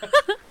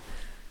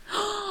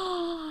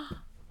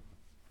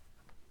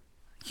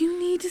 You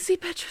need to see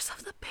pictures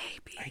of the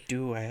baby. I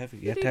do. I have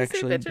yet to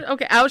actually.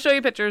 Okay, I'll show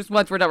you pictures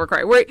once we're done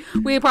recording.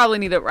 We probably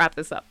need to wrap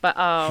this up, but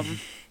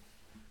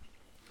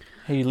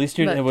Hey, at least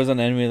it wasn't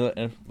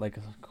like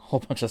a whole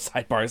bunch of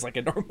sidebars like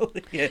it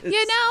normally is.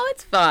 you know,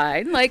 it's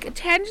fine. Like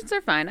tangents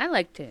are fine. I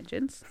like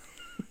tangents.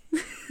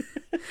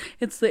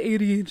 It's the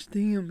ADHD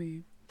in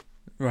me.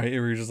 Right,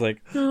 you were just like,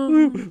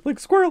 ooh, like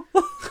squirrel.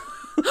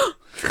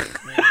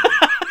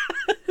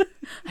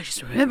 I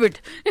just remembered.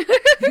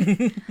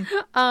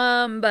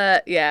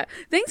 But yeah,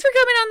 thanks for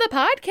coming on the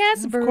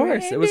podcast. Of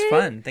course, it was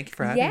fun. Thank you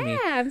for having me.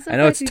 I'm so I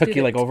know glad it took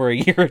you like over a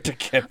year to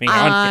get me on.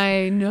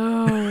 I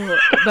know,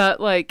 but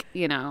like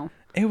you know,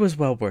 It was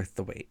well worth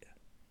the wait.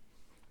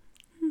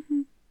 yeah,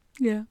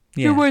 Yeah.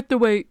 you're worth the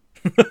wait.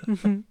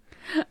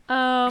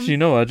 'Cause you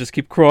know, I'll just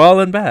keep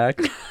crawling back.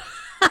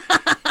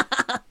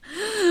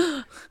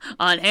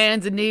 On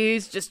hands and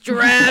knees, just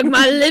drag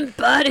my limp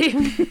body.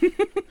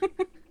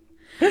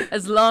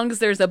 As long as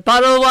there's a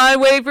bottle of wine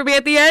waiting for me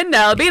at the end,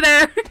 I'll be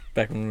there.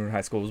 Back when we were in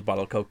high school, it was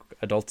bottle of Coke.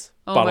 Adults,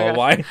 Oh bottle my of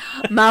gosh. wine.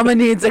 Mama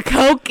needs a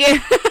Coke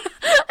and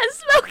a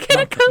smoke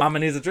and a Coke. Mama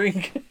needs a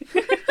drink.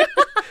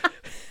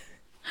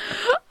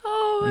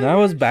 Oh, And that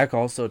was back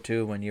also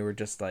too when you were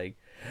just like,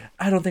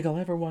 I don't think I'll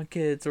ever want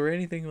kids or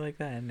anything like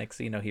that. And next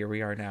thing you know, here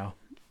we are now.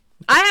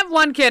 I have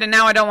one kid and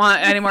now I don't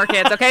want any more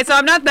kids, okay? So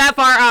I'm not that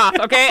far off,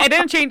 okay? I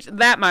didn't change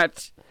that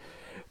much.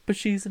 But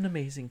she's an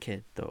amazing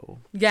kid, though.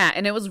 Yeah,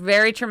 and it was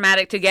very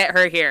traumatic to get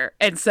her here.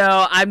 And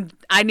so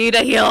I need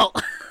a heal.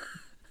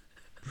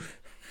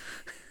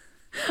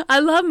 I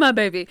love my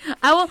baby.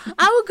 I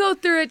will go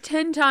through it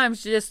 10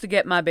 times just to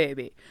get my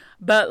baby.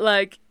 But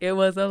like it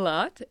was a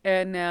lot,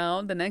 and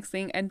now the next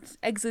thing and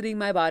exiting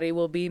my body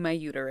will be my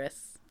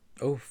uterus.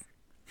 Oh,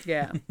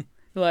 Yeah.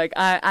 Like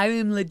I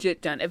am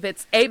legit done. If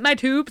it's ate my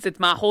tubes, it's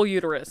my whole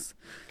uterus.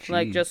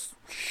 Like Jeez. just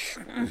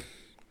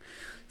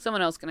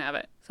someone else can have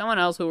it. Someone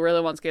else who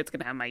really wants kids can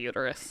have my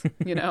uterus,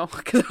 you know,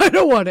 because I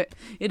don't want it.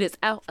 It is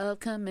out of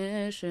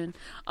commission.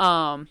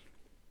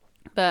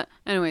 But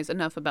anyways,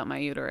 enough about my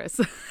uterus.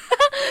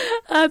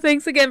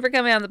 Thanks again for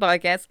coming on the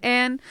podcast.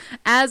 And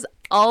as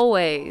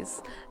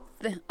always,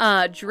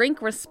 drink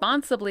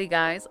responsibly,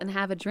 guys, and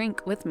have a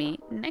drink with me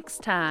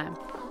next time.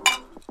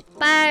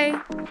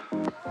 Bye.